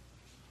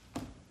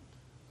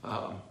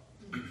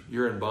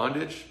 You're in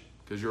bondage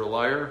because you're a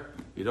liar.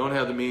 You don't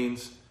have the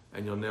means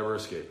and you'll never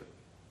escape it.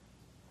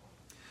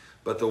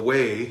 But the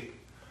way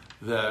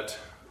that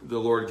the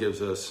Lord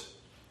gives us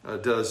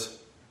does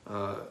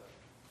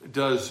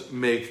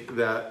make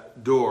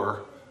that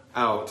door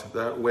out,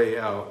 that way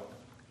out,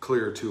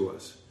 clear to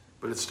us.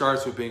 But it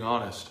starts with being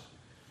honest.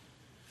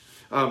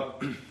 I'm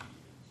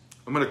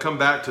going to come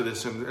back to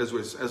this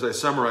as I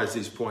summarize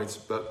these points,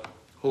 but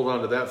hold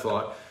on to that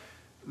thought.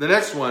 The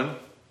next one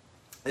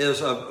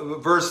is a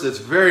verse that's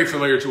very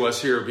familiar to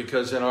us here,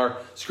 because in our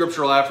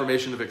scriptural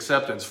affirmation of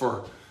acceptance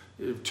for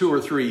 2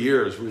 or 3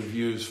 years we've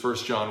used 1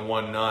 John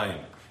 1:9.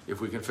 If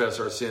we confess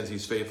our sins,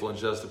 he's faithful and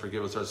just to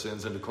forgive us our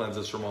sins and to cleanse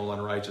us from all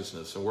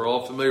unrighteousness. And we're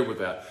all familiar with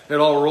that. It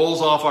all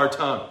rolls off our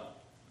tongue.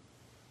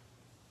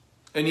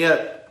 And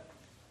yet,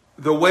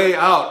 the way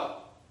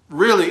out,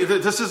 really,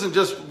 this isn't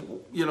just,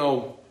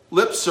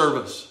 lip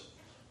service.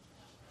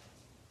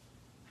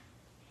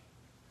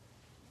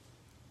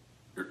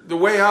 The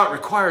way out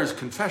requires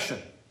confession.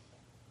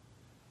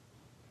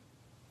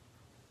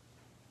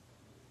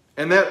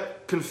 And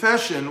that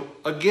confession,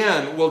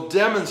 again, will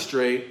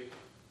demonstrate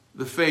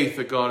the faith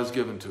that God has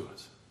given to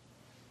us.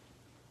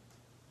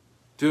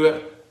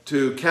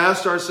 To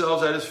cast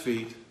ourselves at his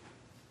feet,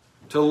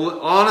 to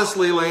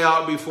honestly lay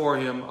out before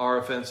him our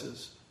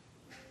offenses,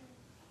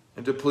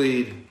 and to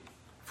plead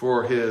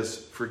for his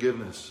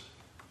forgiveness.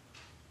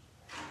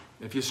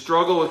 If you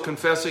struggle with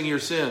confessing your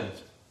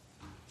sins,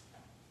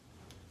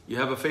 you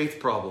have a faith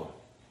problem.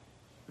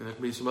 And there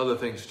can be some other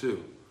things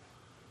too.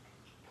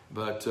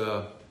 But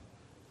now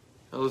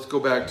let's go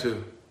back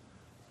to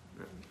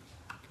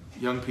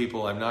young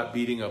people. I'm not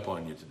beating up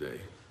on you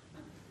today.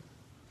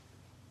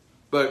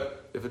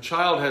 But if a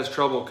child has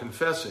trouble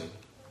confessing,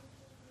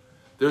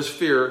 there's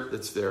fear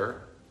that's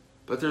there.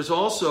 But there's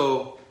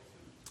also,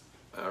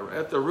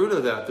 at the root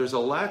of that, there's a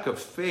lack of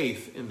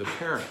faith in the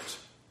parent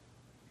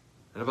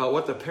and about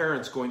what the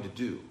parent's going to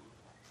do.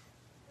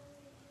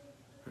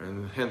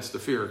 And hence the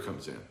fear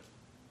comes in.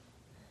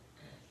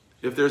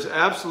 If there's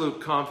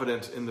absolute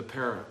confidence in the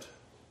parent,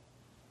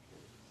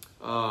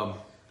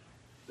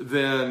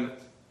 then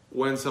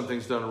when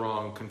something's done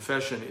wrong,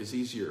 confession is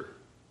easier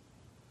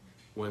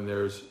when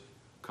there's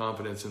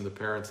confidence in the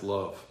parent's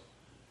love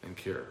and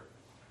care.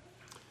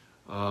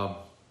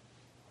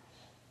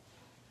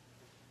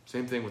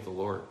 Same thing with the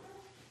Lord.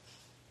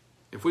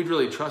 If we'd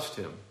really trust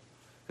him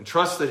and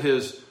trust that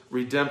his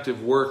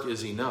redemptive work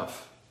is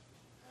enough,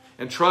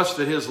 and trust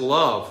that his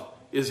love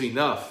is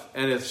enough,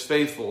 and it's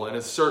faithful, and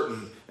it's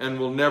certain, and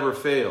will never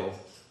fail,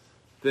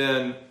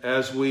 then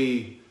as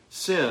we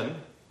sin,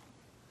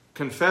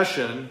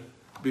 confession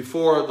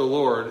before the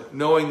Lord,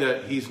 knowing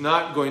that he's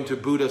not going to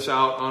boot us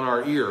out on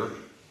our ear,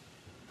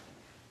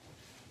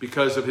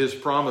 because of his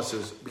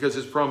promises, because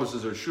his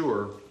promises are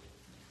sure.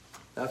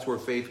 That's where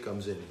faith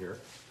comes in here.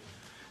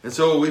 And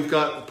so we've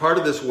got part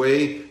of this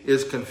way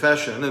is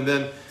confession. And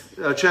then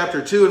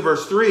chapter 2 and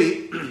verse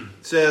 3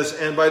 says,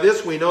 and by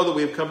this we know that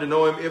we have come to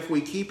know him if we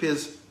keep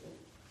his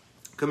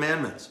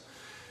commandments.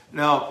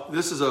 Now,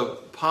 this is a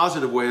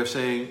positive way of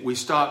saying we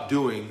stop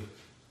doing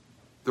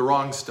the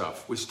wrong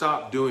stuff. We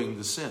stop doing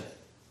the sin.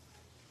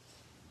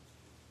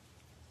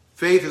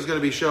 Faith is going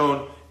to be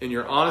shown in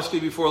your honesty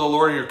before the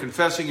Lord and you're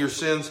confessing your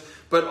sins,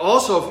 but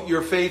also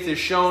your faith is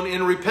shown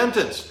in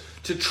repentance.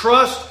 To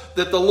trust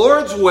that the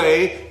Lord's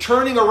way,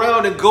 turning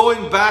around and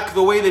going back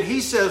the way that he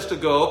says to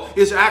go,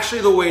 is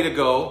actually the way to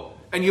go,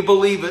 and you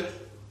believe it,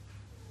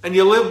 and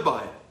you live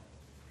by it.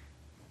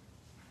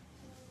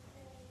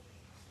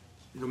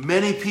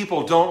 Many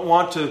people don't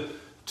want to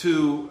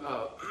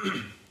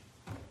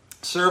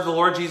serve the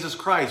Lord Jesus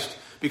Christ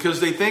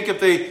because they think if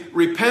they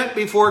repent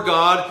before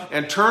God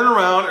and turn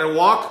around and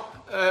walk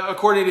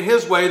according to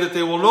his way, that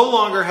they will no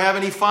longer have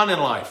any fun in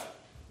life.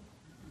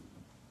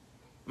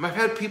 And I've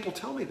had people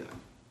tell me that.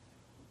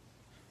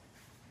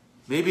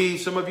 Maybe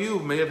some of you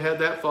may have had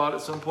that thought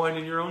at some point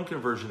in your own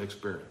conversion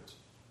experience.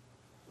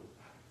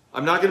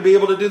 I'm not going to be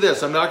able to do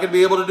this. I'm not going to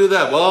be able to do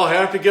that. Well, I'll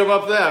have to give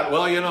up that.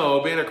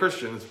 Well, being a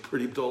Christian is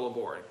pretty dull and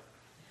boring.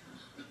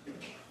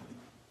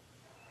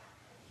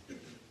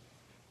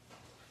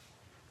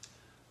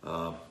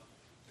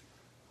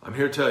 I'm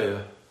here to tell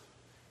you,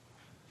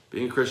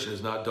 being a Christian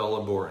is not dull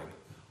and boring.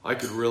 I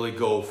could really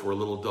go for a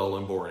little dull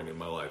and boring in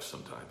my life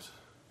sometimes.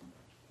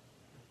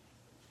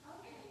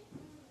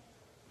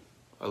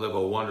 I live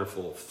a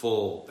wonderful,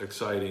 full,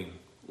 exciting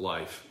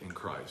life in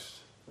Christ.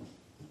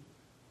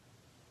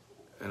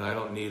 And I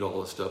don't need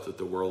all the stuff that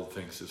the world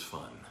thinks is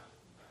fun.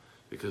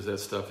 Because that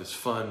stuff is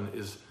fun,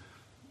 is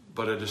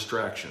but a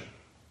distraction.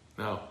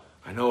 Now,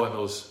 I know in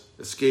those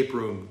escape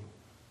room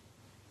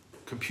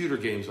computer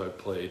games I've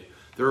played,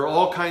 there are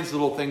all kinds of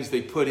little things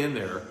they put in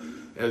there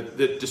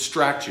that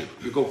distract you.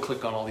 You go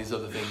click on all these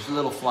other things. A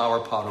little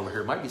flower pot over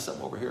here. Might be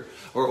something over here.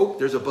 Or,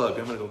 there's a bug.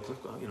 I'm going to go click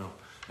on,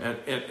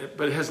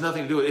 but it has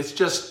nothing to do with it. It's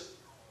just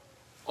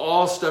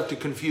all stuff to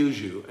confuse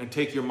you and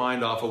take your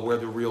mind off of where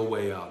the real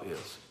way out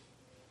is.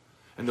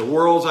 And the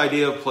world's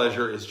idea of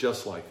pleasure is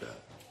just like that.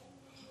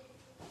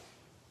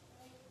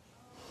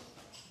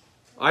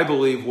 I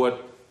believe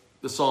what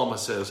the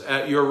psalmist says,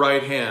 at your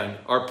right hand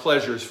are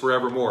pleasures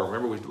forevermore.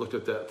 Remember we looked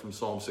at that from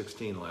Psalm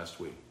 16 last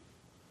week.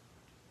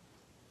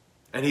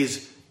 And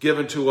he's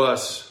given to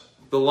us,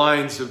 the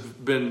lines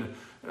have been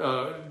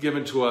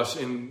given to us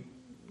in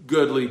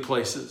goodly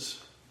places.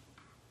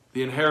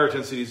 The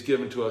inheritance that he's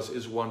given to us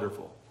is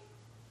wonderful.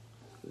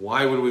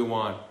 Why would we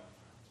want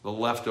the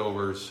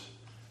leftovers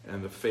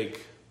and the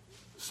fake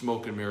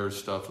smoke and mirrors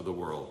stuff of the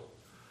world?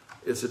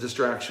 It's a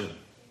distraction.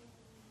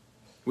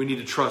 We need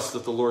to trust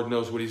that the Lord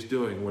knows what he's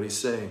doing, what he's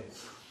saying.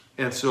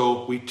 And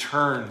so we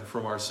turn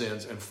from our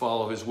sins and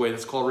follow his way.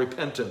 That's called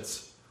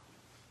repentance.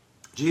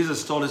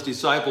 Jesus told his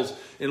disciples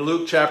in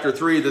Luke chapter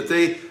 3 that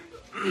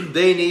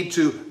they need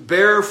to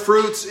bear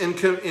fruits in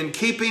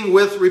keeping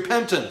with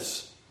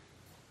repentance.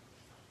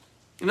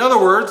 In other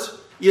words,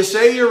 you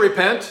say you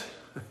repent.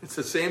 It's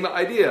the same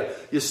idea.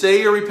 You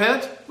say you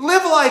repent,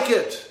 live like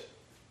it.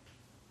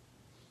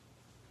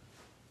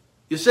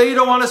 You say you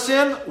don't want to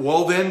sin?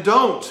 Well, then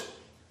don't.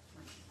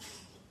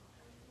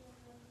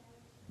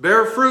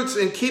 Bear fruits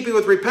in keeping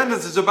with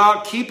repentance is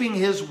about keeping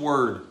his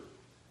word.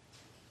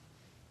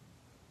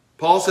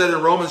 Paul said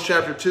in Romans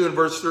chapter 2 and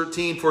verse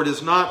 13, for it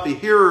is not the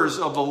hearers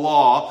of the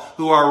law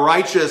who are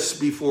righteous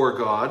before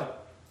God,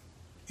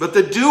 but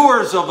the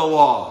doers of the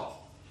law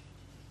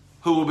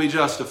who will be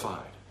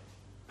justified.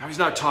 Now he's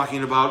not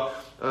talking about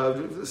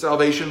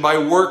salvation by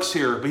works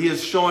here, but he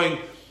is showing,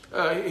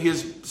 he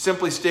is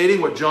simply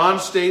stating what John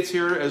states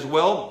here as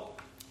well,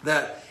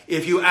 that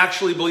if you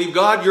actually believe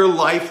God, your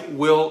life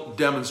will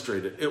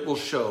demonstrate it. It will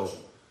show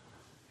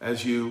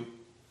as you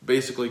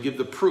basically give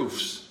the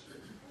proofs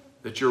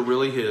that you're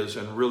really his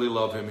and really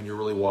love him and you're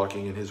really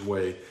walking in his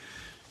way.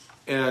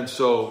 And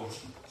so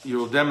you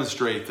will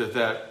demonstrate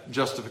that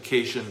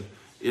justification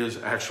is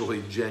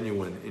actually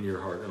genuine in your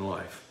heart and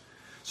life.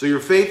 So your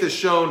faith is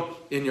shown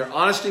in your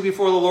honesty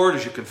before the Lord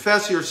as you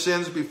confess your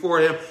sins before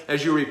him,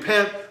 as you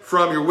repent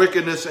from your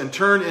wickedness and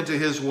turn into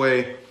his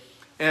way.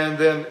 And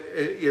then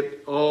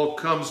it all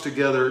comes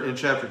together in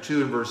chapter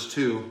 2 and verse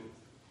 2.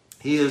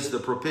 He is the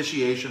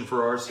propitiation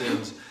for our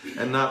sins,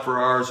 and not for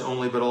ours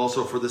only, but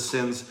also for the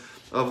sins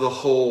of the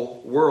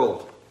whole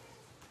world.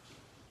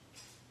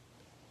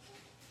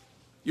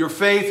 Your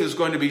faith is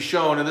going to be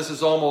shown, and this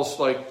is almost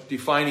like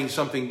defining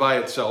something by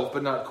itself,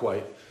 but not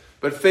quite.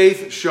 But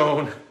faith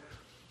shown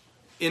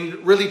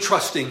in really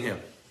trusting him.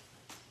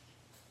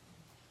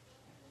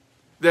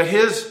 That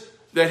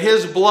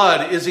his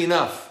blood is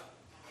enough.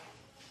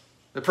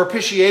 The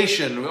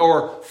propitiation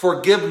or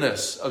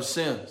forgiveness of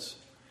sins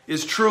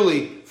is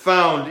truly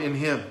found in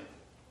him.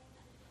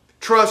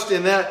 Trust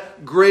in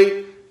that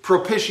great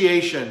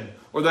propitiation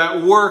or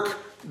that work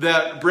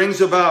that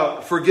brings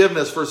about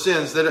forgiveness for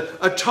sins, that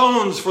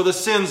atones for the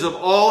sins of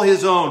all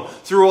his own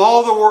through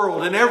all the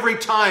world in every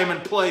time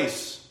and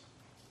place.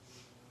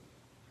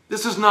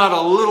 This is not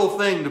a little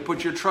thing to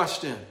put your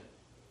trust in.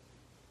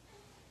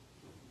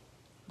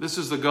 This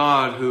is the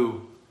God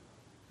who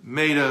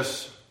made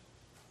us,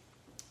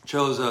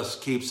 chose us,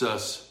 keeps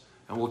us,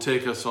 and will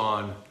take us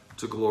on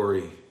to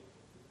glory,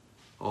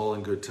 all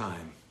in good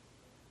time.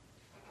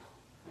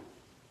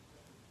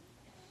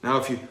 Now,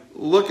 if you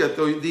look at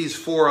these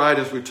 4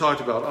 items we've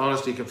talked about,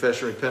 honesty,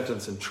 confession,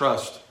 repentance, and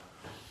trust,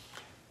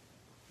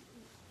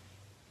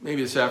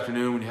 maybe this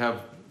afternoon when you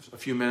have a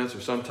few minutes or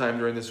sometime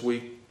during this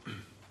week,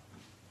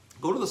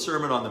 go to the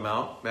Sermon on the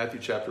Mount, Matthew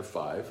chapter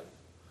 5,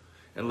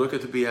 and look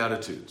at the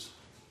Beatitudes.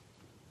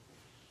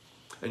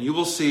 And you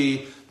will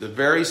see the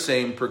very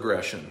same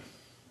progression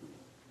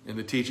in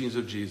the teachings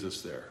of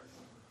Jesus there.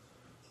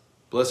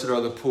 Blessed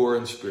are the poor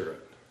in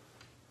spirit,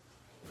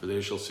 for they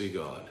shall see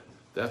God.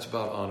 That's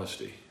about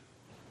honesty.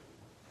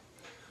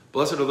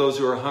 Blessed are those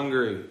who are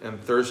hungry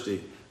and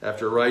thirsty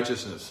after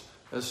righteousness.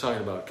 That's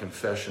talking about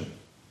confession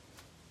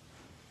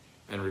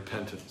and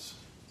repentance.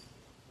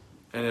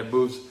 And it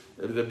moves,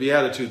 the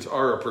Beatitudes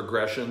are a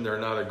progression. They're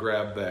not a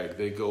grab bag.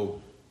 They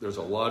go, there's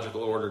a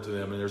logical order to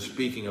them, and they're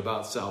speaking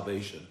about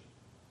salvation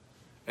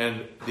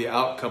and the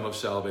outcome of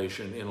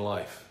salvation in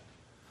life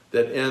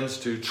that ends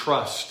to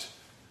trust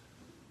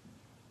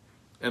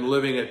and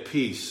living at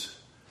peace,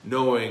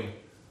 knowing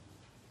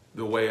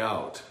the way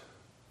out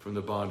from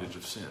the bondage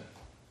of sin.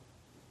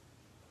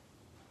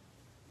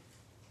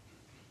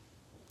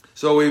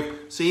 So we've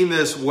seen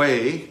this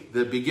way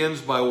that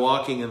begins by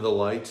walking in the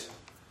light,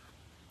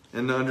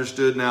 and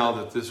understood now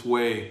that this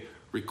way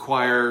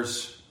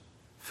requires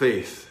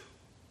faith.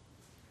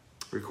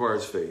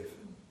 Requires faith.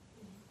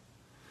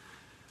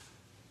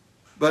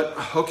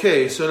 But,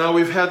 okay, so now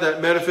we've had that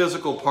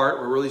metaphysical part.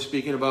 We're really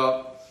speaking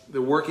about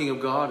the working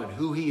of God and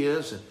who He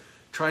is, and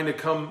trying to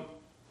come,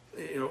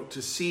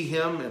 to see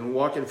Him and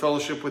walk in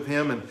fellowship with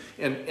Him,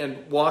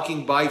 and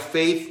walking by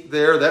faith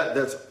there.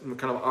 That's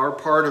kind of our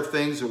part of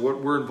things and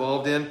what we're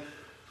involved in.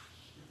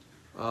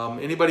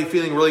 Anybody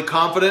feeling really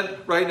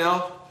confident right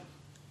now?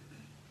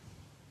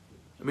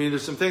 I mean,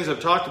 there's some things I've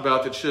talked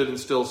about that should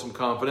instill some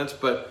confidence,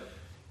 but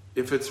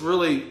if it's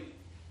really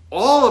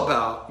all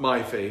about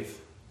my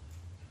faith,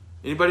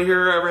 anybody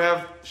here ever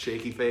have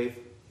shaky faith?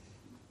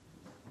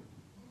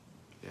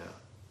 Yeah.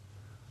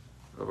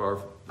 Of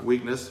our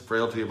weakness,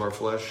 frailty of our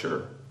flesh,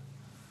 sure.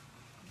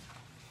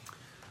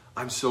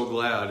 I'm so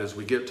glad as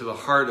we get to the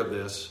heart of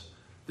this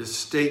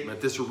statement,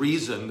 this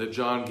reason that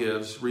John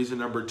gives, reason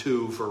number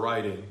 2 for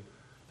writing,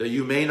 that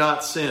you may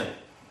not sin.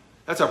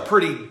 That's a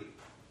pretty,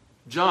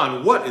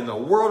 John, what in the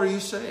world are you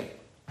saying?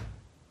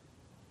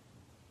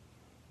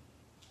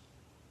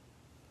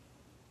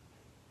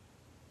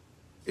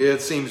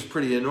 It seems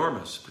pretty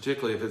enormous,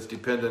 particularly if it's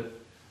dependent,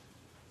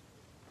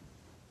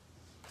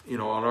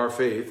 on our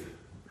faith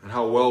and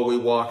how well we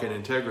walk in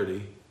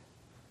integrity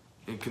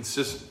and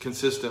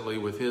consistently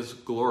with His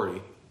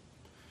glory.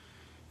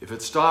 If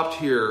it stopped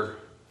here,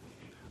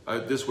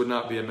 this would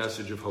not be a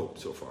message of hope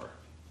so far.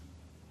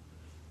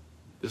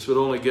 This would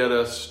only get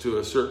us to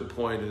a certain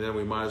point, and then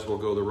we might as well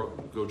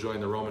go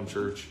join the Roman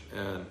Church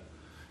and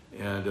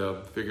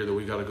figure that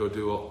we got to go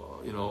do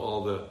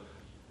all the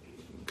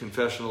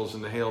confessionals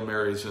and the Hail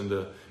Marys and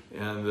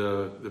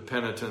the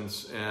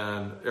penitence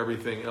and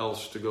everything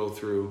else to go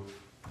through,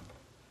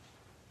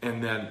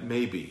 and then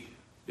maybe,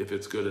 if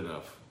it's good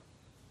enough,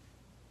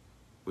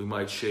 we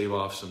might shave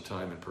off some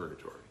time in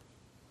purgatory.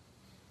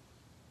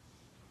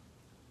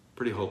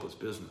 Pretty hopeless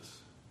business.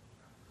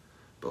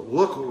 But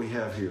look what we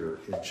have here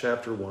in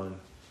chapter 1,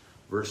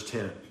 verse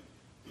 10.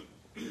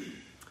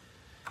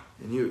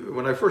 And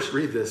when I first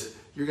read this,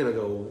 you're going to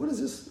go, what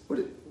is this? What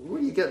are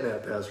you getting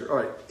at, Pastor? All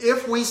right.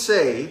 If we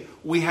say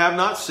we have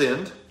not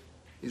sinned,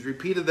 he's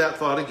repeated that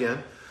thought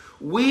again,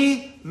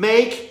 we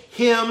make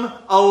him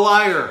a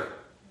liar.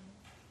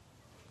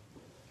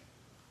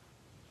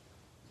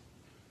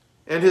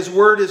 And his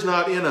word is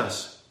not in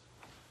us.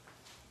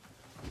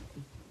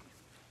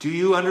 Do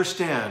you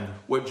understand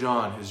what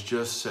John has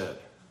just said?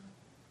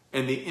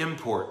 And the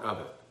import of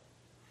it.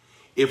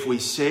 If we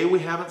say we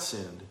haven't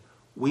sinned,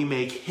 we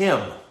make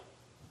him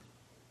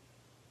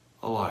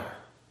a liar.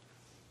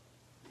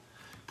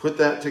 Put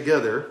that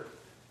together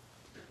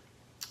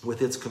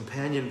with its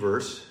companion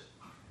verse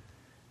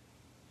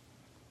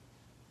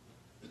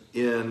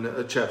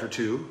in chapter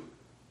 2.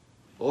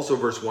 Also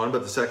verse 1,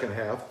 but the second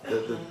half.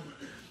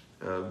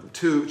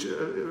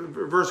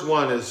 Verse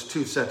 1 is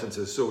 2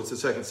 sentences, so it's the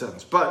second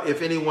sentence. But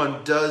if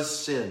anyone does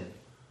sin,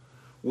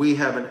 we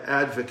have an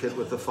advocate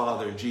with the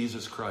Father,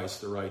 Jesus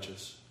Christ the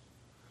righteous.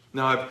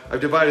 Now,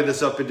 I've divided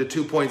this up into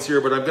 2 points here,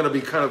 but I'm going to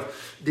be kind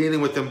of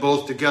dealing with them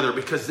both together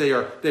because they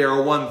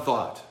are one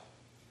thought.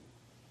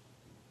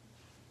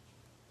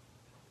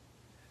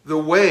 The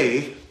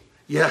way,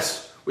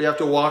 yes, we have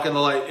to walk in the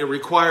light. It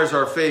requires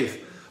our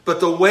faith. But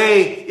the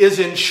way is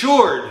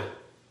ensured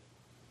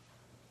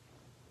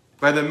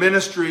by the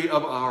ministry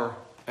of our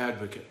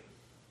advocate.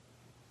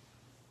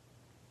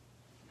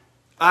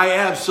 I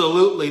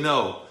absolutely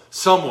know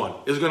someone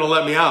is going to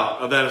let me out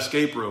of that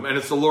escape room, and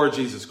it's the Lord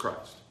Jesus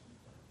Christ.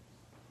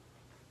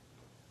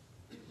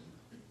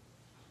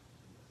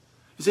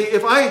 You see,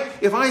 if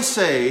I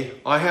say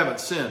I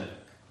haven't sinned,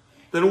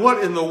 then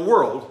what in the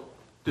world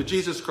did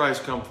Jesus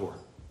Christ come for?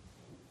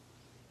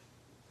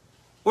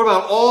 What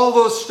about all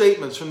those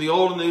statements from the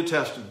Old and New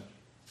Testament,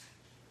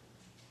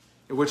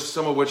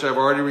 some of which I've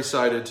already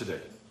recited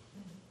today?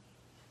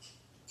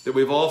 That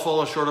we've all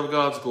fallen short of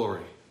God's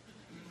glory.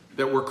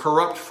 That we're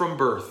corrupt from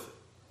birth.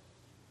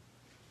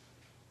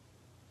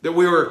 That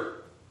we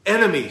were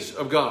enemies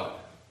of God.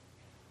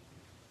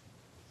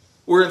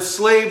 We're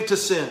enslaved to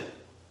sin.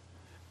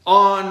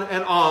 On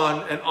and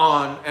on and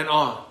on and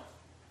on.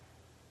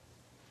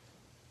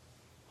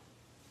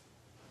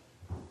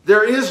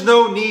 There is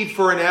no need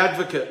for an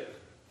advocate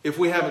if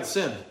we haven't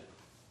sinned.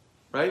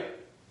 Right?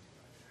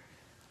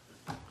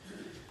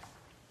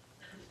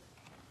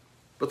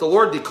 But the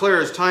Lord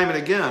declares time and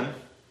again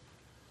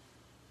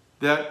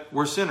that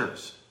we're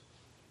sinners.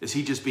 Is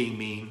he just being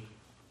mean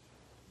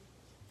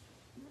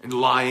and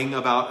lying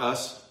about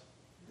us?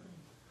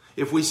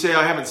 If we say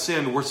I haven't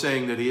sinned, we're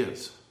saying that he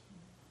is.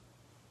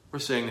 We're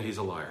saying that he's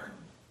a liar.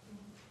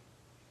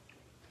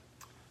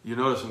 You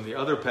notice in the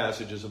other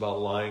passages about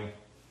lying,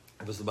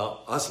 it was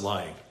about us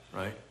lying,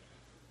 right?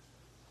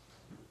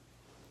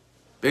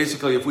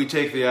 Basically, if we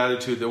take the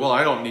attitude that, well,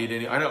 I don't need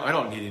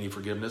any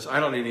forgiveness, I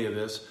don't need any of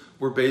this,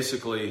 we're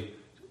basically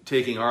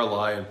taking our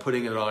lie and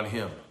putting it on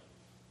him.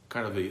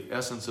 Kind of the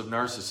essence of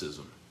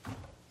narcissism.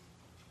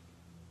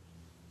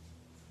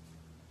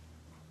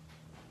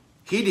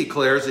 He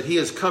declares that he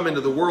has come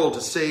into the world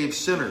to save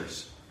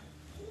sinners.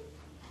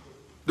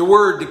 The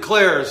word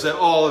declares that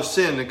all have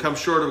sinned and come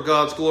short of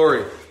God's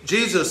glory.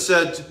 Jesus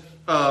said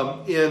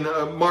in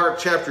Mark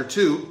chapter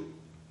 2,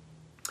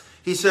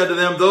 he said to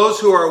them, those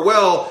who are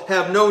well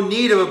have no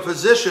need of a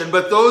physician,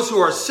 but those who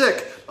are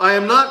sick. I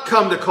am not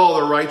come to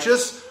call the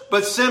righteous,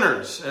 but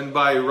sinners. And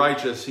by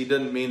righteous, he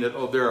didn't mean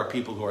that, there are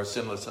people who are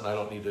sinless and I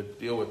don't need to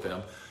deal with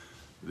them.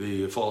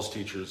 The false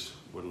teachers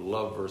would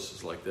love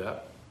verses like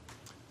that.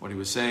 What he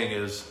was saying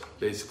is,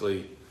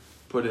 basically,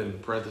 put in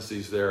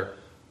parentheses there,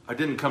 I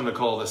didn't come to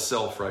call the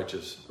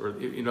self-righteous. Or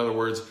in other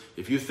words,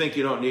 if you think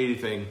you don't need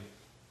anything,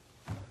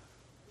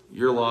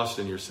 you're lost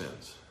in your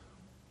sins.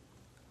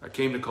 I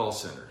came to call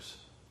sinners.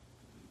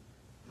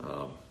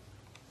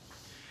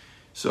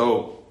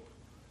 So,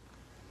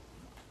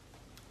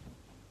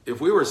 if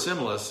we were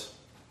sinless,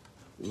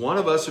 one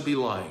of us would be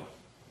lying.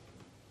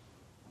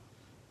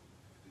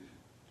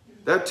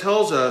 That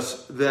tells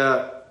us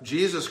that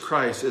Jesus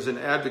Christ as an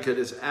advocate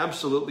is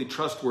absolutely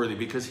trustworthy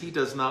because he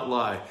does not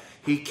lie.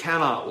 He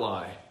cannot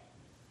lie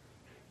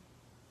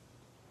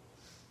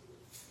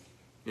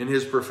in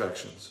his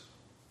perfections.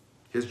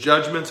 His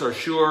judgments are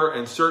sure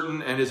and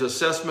certain, and his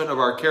assessment of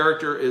our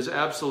character is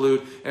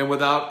absolute and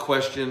without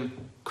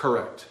question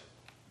correct.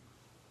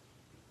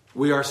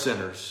 We are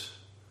sinners.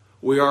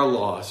 We are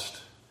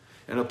lost.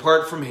 And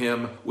apart from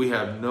him, we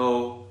have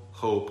no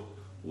hope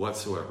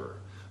whatsoever.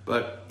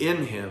 But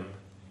in him,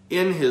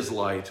 in his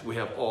light, we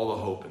have all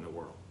the hope in the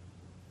world.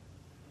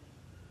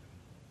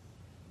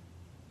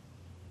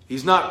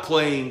 He's not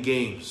playing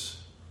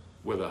games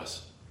with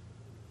us.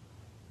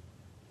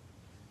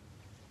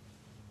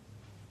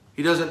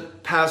 He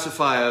doesn't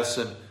pacify us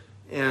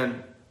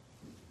and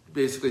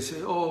basically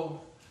say, oh,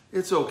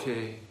 it's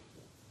okay.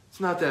 It's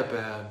not that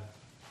bad.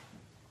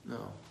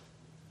 No.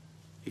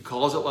 He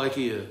calls it like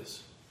he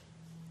is.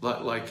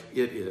 Like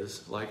it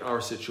is. Like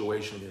our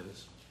situation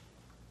is.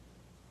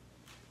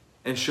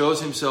 And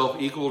shows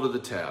himself equal to the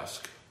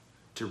task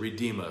to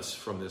redeem us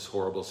from this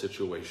horrible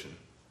situation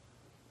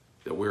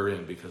that we're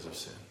in because of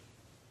sin.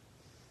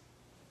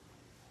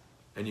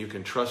 And you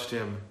can trust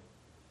him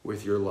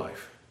with your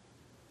life.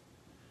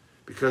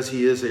 Because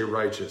he is a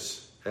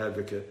righteous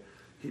advocate.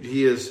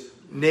 He is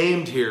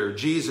named here,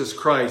 Jesus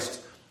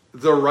Christ,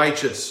 the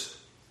righteous.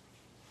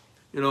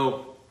 You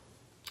know,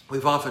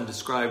 we've often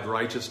described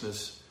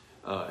righteousness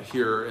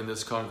here in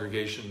this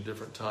congregation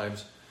different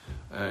times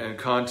and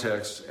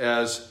contexts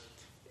as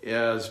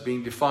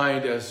being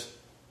defined as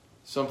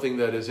something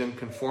that is in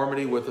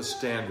conformity with a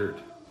standard.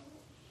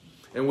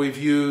 And we've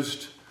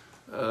used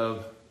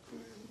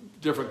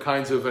different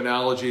kinds of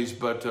analogies,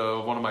 but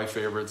one of my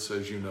favorites,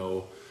 as you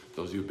know,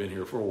 those who've been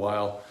here for a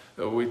while,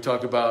 we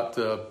talk about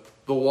the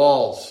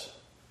walls.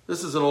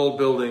 This is an old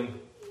building.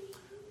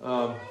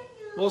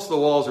 Most of the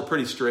walls are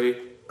pretty straight.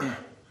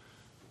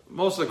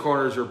 Most of the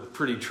corners are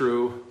pretty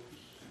true,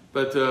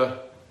 but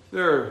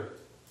they're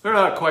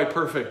not quite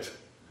perfect.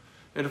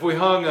 And if we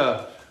hung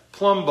a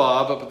plumb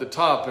bob up at the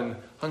top and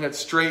hung it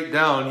straight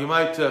down, you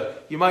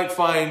might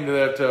find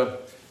that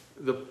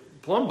the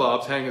plumb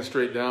bob's hanging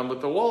straight down,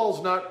 but the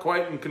wall's not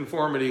quite in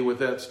conformity with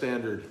that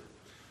standard.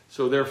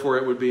 So therefore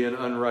it would be an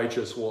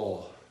unrighteous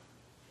wall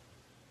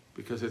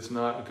because it's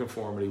not in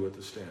conformity with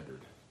the standard.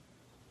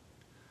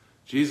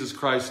 Jesus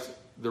Christ,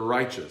 the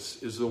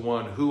righteous, is the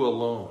one who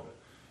alone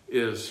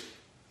is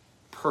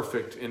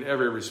perfect in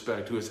every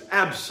respect, who has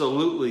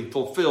absolutely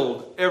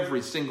fulfilled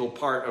every single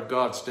part of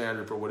God's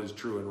standard for what is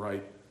true and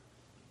right.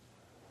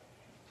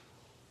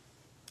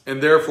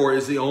 and therefore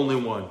is the only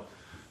one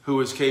who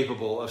is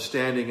capable of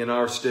standing in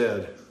our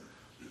stead,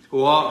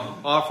 who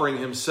offering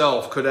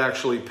himself could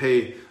actually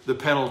pay the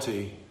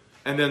penalty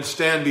and then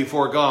stand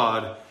before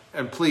God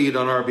and plead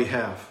on our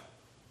behalf.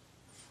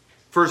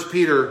 1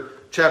 Peter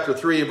chapter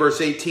 3 and verse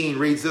 18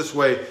 reads this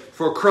way,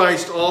 "For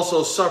Christ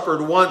also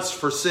suffered once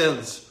for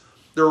sins,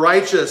 the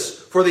righteous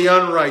for the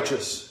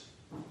unrighteous,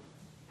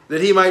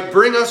 that he might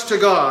bring us to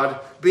God,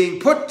 being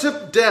put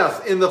to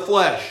death in the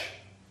flesh,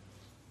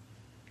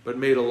 but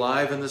made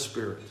alive in the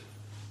Spirit."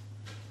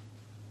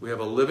 We have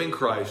a living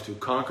Christ who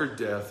conquered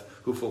death,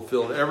 who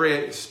fulfilled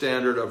every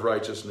standard of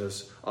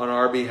righteousness on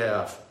our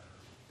behalf.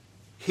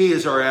 He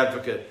is our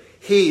advocate.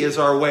 He is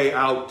our way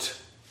out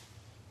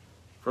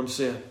from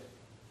sin.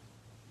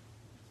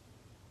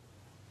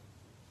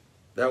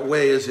 That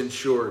way is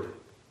ensured.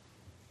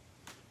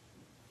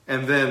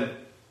 And then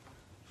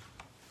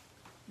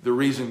the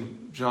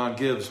reason John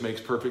gives makes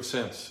perfect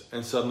sense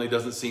and suddenly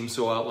doesn't seem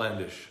so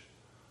outlandish.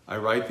 "I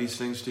write these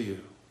things to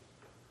you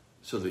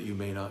so that you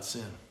may not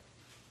sin."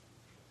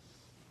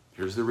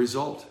 Here's the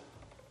result: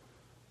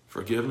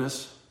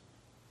 forgiveness,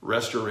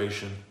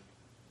 restoration,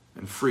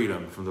 and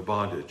freedom from the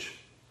bondage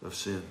of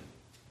sin.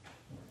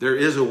 There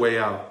is a way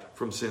out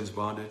from sin's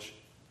bondage.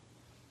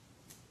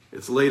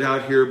 It's laid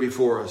out here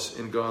before us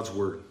in God's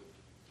Word.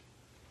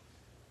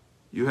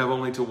 You have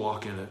only to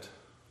walk in it,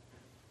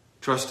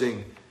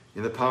 trusting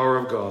in the power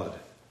of God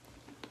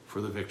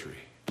for the victory.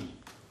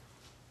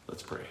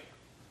 Let's pray.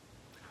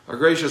 Our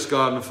gracious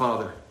God and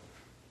Father,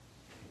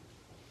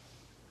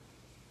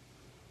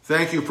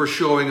 thank you for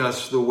showing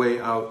us the way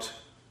out.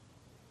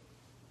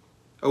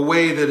 A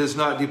way that is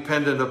not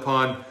dependent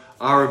upon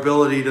our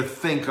ability to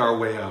think our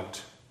way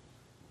out,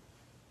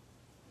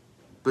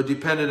 but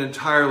dependent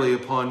entirely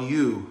upon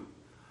you,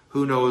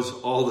 who knows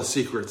all the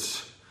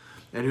secrets,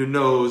 and who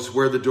knows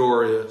where the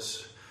door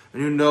is,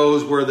 and who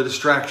knows where the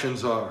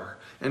distractions are,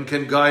 and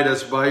can guide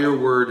us by your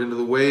word into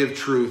the way of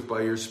truth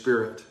by your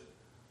Spirit.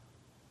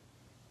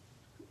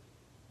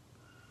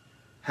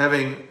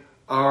 Having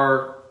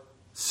our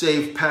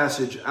safe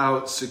passage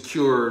out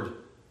secured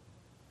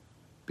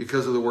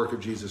because of the work of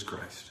Jesus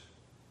Christ.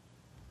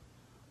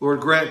 Lord,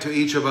 grant to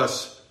each of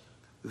us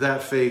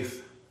that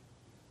faith.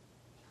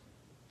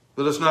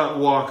 Let us not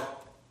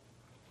walk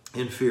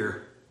in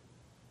fear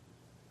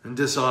and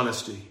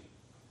dishonesty,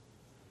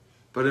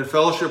 but in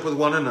fellowship with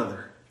one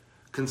another,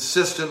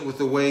 consistent with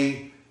the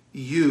way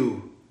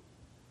you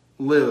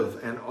live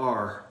and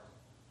are.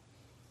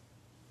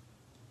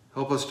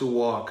 Help us to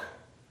walk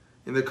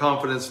in the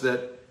confidence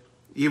that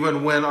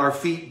even when our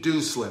feet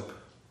do slip,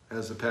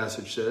 as the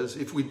passage says,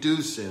 if we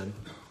do sin,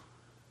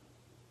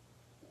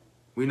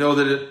 we know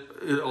that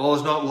it all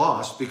is not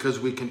lost because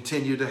we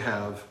continue to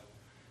have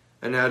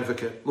an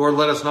advocate. Lord,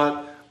 let us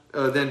not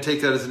then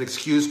take that as an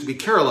excuse to be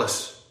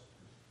careless,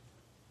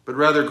 but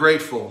rather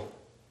grateful,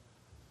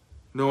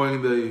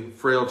 knowing the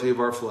frailty of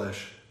our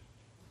flesh.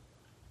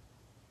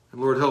 And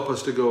Lord, help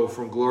us to go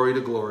from glory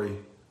to glory,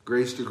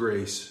 grace to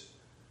grace,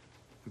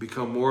 and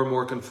become more and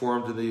more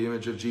conformed to the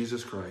image of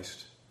Jesus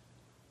Christ.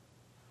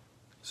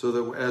 So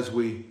that as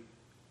we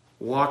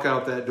walk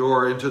out that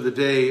door into the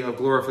day of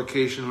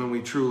glorification, when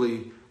we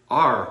truly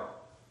are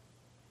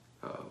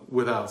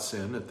without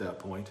sin at that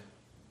point,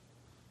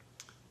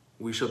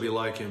 we shall be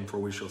like him, for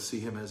we shall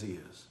see him as he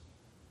is.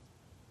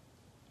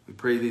 We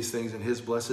pray these things in his blessed